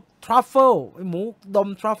หมูทรัฟเฟิลไอหมูดม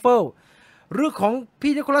ทรัฟเฟิลเรื่องของ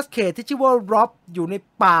พี่นิโคลัสเคจที่ชื่อว่าร็อบอยู่ใน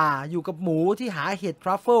ป่าอยู่กับหมูที่หาเห็ดท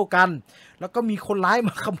รัฟเฟิลกันแล้วก็มีคนร้ายม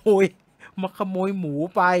าขโมยหมู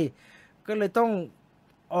ไปก็เลยต้อง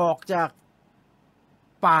ออกจาก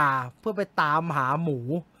ป่าเพื่อไปตามหาหมู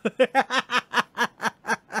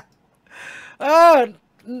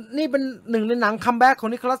นี่เป็นหนึ่งในหนังคัมแบ็กของ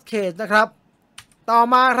นิโคลัสเคจนะครับต่อ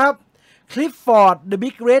มาครับคลิฟฟอร์ด The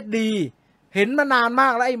Big Red D เห็นมานานมา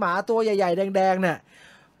กแล้วไอหมาตัวใหญ่ๆแดงๆเนี่ย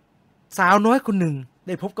สาวน้อยคนหนึ่งไ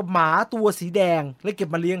ด้พบกับหมาตัวสีแดงและเก็บ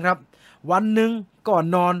มาเลี้ยงครับวันหนึ่งก่อน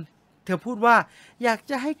นอนเธอพูดว่าอยาก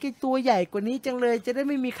จะให้แกตัวใหญ่กว่านี้จังเลยจะได้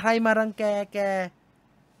ไม่มีใครมารังแกแก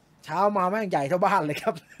เช้ามาแม่งใหญ่เท่าบ้านเลยค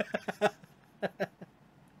รับ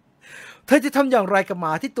เธอจะทำอย่างไรกับหม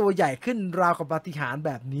าที่ตัวใหญ่ขึ้นราวกับปาฏิหาริย์แ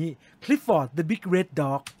บบนี้ Clifford the Big Red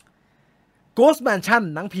Dog Ghost Mansion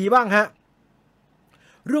หนังผีบ้างฮะ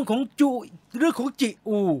เรื่องของจิ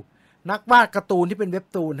อูนักวาดการ์ตูนที่เป็นเว็บ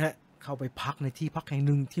ตูนฮะเข้าไปพักในที่พักแห่งห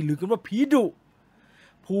นึ่งที่ลือกันว่าผีดุ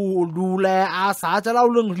ผู้ดูแลอาสาจะเล่า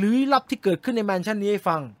เรื่องลี้ลับที่เกิดขึ้นในแมนชั่นนี้ให้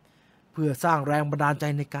ฟังเพื่อสร้างแรงบันดาลใจ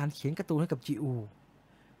ในการเขียนการ์ตูนให้กับจิอู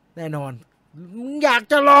แน่นอนอยาก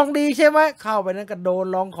จะลองดีใช่ไหมเข้าไปนั้นก็โดน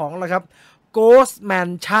ลองของแล้วครับ Ghost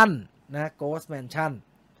Mansion นะ Ghost Mansion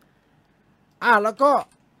แล้วก็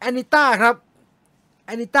แอนิต้าครับแ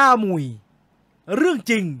อนิต้ามุยเรื่อง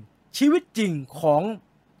จริงชีวิตจริงของ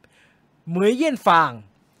เหมยเยี่ยนฟาง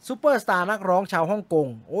ซูเปอร์สตาร์นักร้องชาวฮ่องกง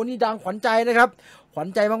นี่ดังขวัญใจนะครับขวัญ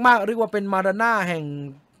ใจมากๆเรียกว่าเป็นมาดอนน่าแห่ง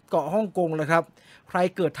เกาะฮ่องกงเลยครับใคร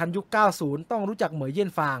เกิดทันยุค 90 ต้องรู้จักเหมยเยี่ย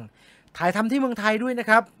นฟางถ่ายทำที่เมืองไทยด้วยนะ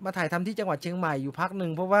ครับมาถ่ายทำที่จังหวัดเชียงใหม่อยู่พักหนึ่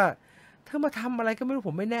งเพราะว่าเธอมาทำอะไรก็ไม่รู้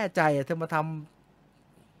ผมไม่แน่ใจเธอมาท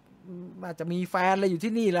ำอาจจะมีแฟนอะไรอยู่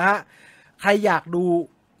ที่นี่แล้วฮะใครอยากดู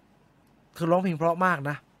เธอร้องเพลงเพราะมาก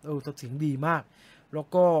นะเสียงดีมากแล้ว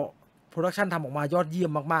ก็โปรดักชันทำออกมายอดเยี่ย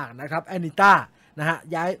มมากๆนะครับแอนิต้า นะฮะ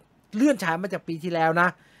ย้ายเลื่อนฉายมาจากปีที่แล้วนะ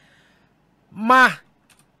มา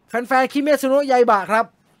แฟนๆคิเมซุโนะยาอิบะครับ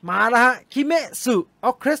มาแล้วฮะคิเมซุอ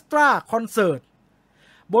อเคสตราคอนเสิร์ต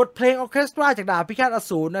บทเพลงออเคสตราจากดาบพิฆาตอ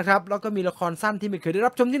สูรนะครับแล้วก็มีละครสั้นที่ไม่เคยได้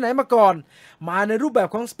รับชมที่ไหนมาก่อนมาในรูปแบบ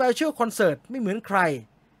ของสเปเชียลคอนเสิร์ตไม่เหมือนใคร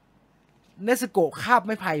เนสโกะคาบไ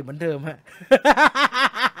ม้ไผ่เหมือนเดิมฮะ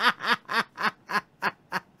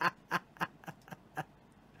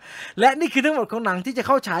และนี่คือทั้งหมดของหนังที่จะเ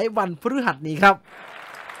ข้าฉายวันพฤหัสนี้ครับ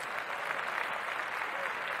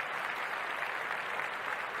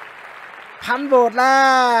พันโหวตแ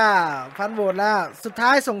ล้วสุดท้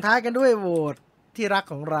ายส่งท้ายกันด้วยโหวตที่รัก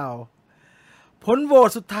ของเราผลโหวต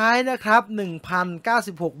สุดท้ายนะครับ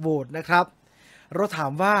 1,096 โหวตนะครับเราถา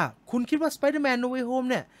มว่าคุณคิดว่า Spider-Man No Way Home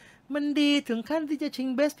เนี่ยมันดีถึงขั้นที่จะชิง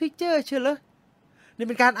Best Picture เชียวเหรอนี่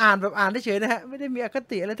เป็นการอ่านแบบอ่านเฉยๆนะฮะไม่ได้มีอค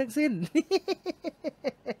ติอะไรทั้งสิ้น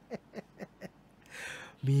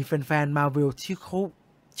มีแฟนๆ Marvel ที่เขา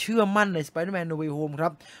เชื่อมั่นใน Spider-Man No Way Home ครั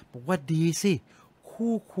บบอกว่าดีสิ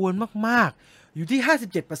คู่ควรมากๆอยู่ที่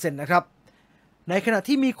 57% นะครับในขณะ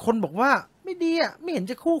ที่มีคนบอกว่าไม่ดีอ่ะไม่เห็น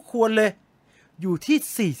จะคู่ควรเลยอยู่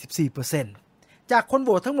ที่ 44% จากคนโหว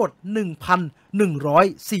ตทั้งหมด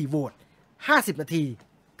 1,104 โหวต50 นาที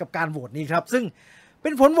กับการโหวตนี้ครับซึ่งเป็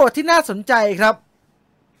นผลโหวตที่น่าสนใจครับ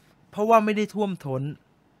เพราะว่าไม่ได้ท่วมท้น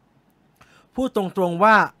พูดตรงๆ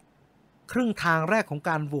ว่าครึ่งทางแรกของ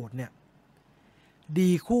การโหวตเนี่ยดี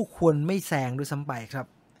คู่ควรไม่แซงด้วยซ้ำไปครับ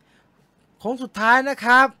ของสุดท้ายนะค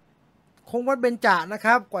รับคงวัดเบญจนะค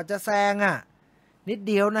รับกว่าจะแซงอ่ะนิด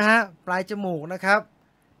เดียวนะฮะปลายจมูกนะครับ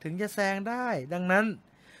ถึงจะแซงได้ดังนั้น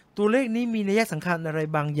ตัวเลขนี้มีนัยสำคัญอะไร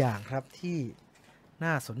บางอย่างครับที่น่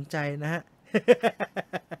าสนใจนะฮะ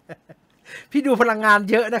พี่ดูพลังงาน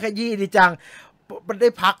เยอะนะคะยี่ดีจังมันได้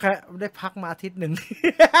พักฮะได้พักมาอาทิตย์หนึ่ง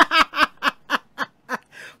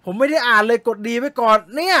ผมไม่ได้อ่านเลยกดดีไว้ก่อน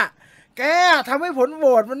เนี่ยแกทำให้ผลโหว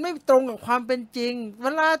ตมันไม่ตรงกับความเป็นจริงเว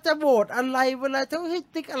ลาจะโหวตอะไรเวลาต้องให้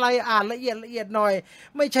ติ๊กอะไรอ่านละเอียดหน่อย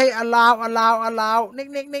ไม่ใช่allowเ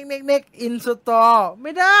น็กอินสตอลไ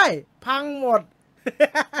ม่ได้พังหมด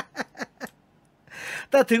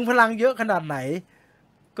แต่ถึงพลังเยอะขนาดไหน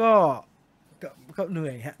ก็เหนื่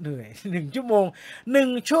อยฮะเหนื่อย1 ชั่วโ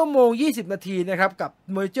มง 20 นาทีนะครับกับ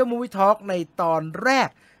Major Movie Talk ในตอนแร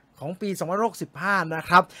กของปี2565นะ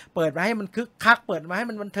ครับเปิดมาให้มันคึกคักเปิดมาให้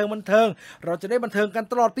มันบันเทิงเราจะได้บันเทิงกัน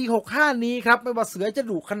ตลอดปี65นี้ครับไม่ว่าเสือจะ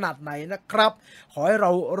ดุขนาดไหนนะครับขอให้เร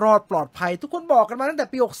ารอดปลอดภัยทุกคนบอกกันมาตั้งแต่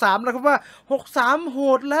ปี63แล้วครับว่า63โห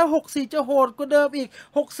ดแล้ว64จะโหดกว่าเดิมอีก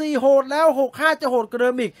64โหดแล้ว65จะโหดกว่าเดิ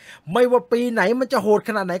มอีกไม่ว่าปีไหนมันจะโหด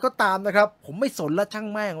ขนาดไหนก็ตามนะครับผมไม่สนละช่าง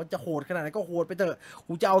แม่งมันจะโหดขนาดไหนก็โหดไปเถอะ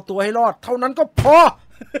กูจะเอาตัวให้รอดเท่านั้นก็พอ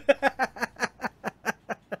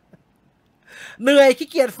เหนื่อยขี้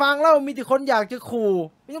เกียจฟังแล้วมีแต่คนอยากจะขู่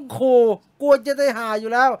ไม่ต้องขู่กลัวจะได้หาอยู่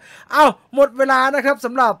แล้วหมดเวลานะครับส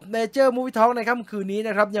ำหรับ Major Movie Talk ในค่ำคืนนี้น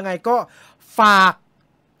ะครับยังไงก็ฝาก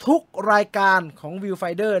ทุกรายการของ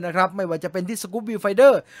Viewfinder นะครับไม่ว่าจะเป็นที่ Scoop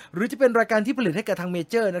Viewfinder หรือจะเป็นรายการที่ผลิตให้กับทาง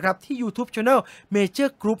Major นะครับที่ YouTube Channel Major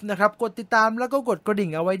Group นะครับกดติดตามแล้วก็กดกระดิ่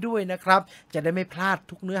งเอาไว้ด้วยนะครับจะได้ไม่พลาด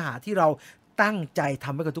ทุกเนื้อหาที่เราตั้งใจท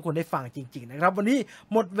ำให้กับทุกคนได้ฟังจริงๆนะครับวันนี้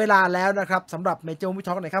หมดเวลาแล้วนะครับสำหรับ Major Movie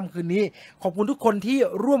Talk ในค่ำคืนนี้ขอบคุณทุกคนที่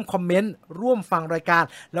ร่วมคอมเมนต์ร่วมฟังรายการ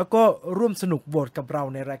แล้วก็ร่วมสนุกโหวตกับเรา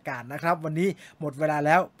ในรายการนะครับวันนี้หมดเวลาแ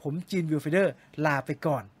ล้วผมจีนวิวไฟเดอร์ลาไป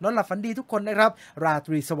ก่อนนอนหลับฝันดีทุกคนนะครับราต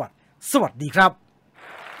รีสวัสดิ์สวัสดีครับ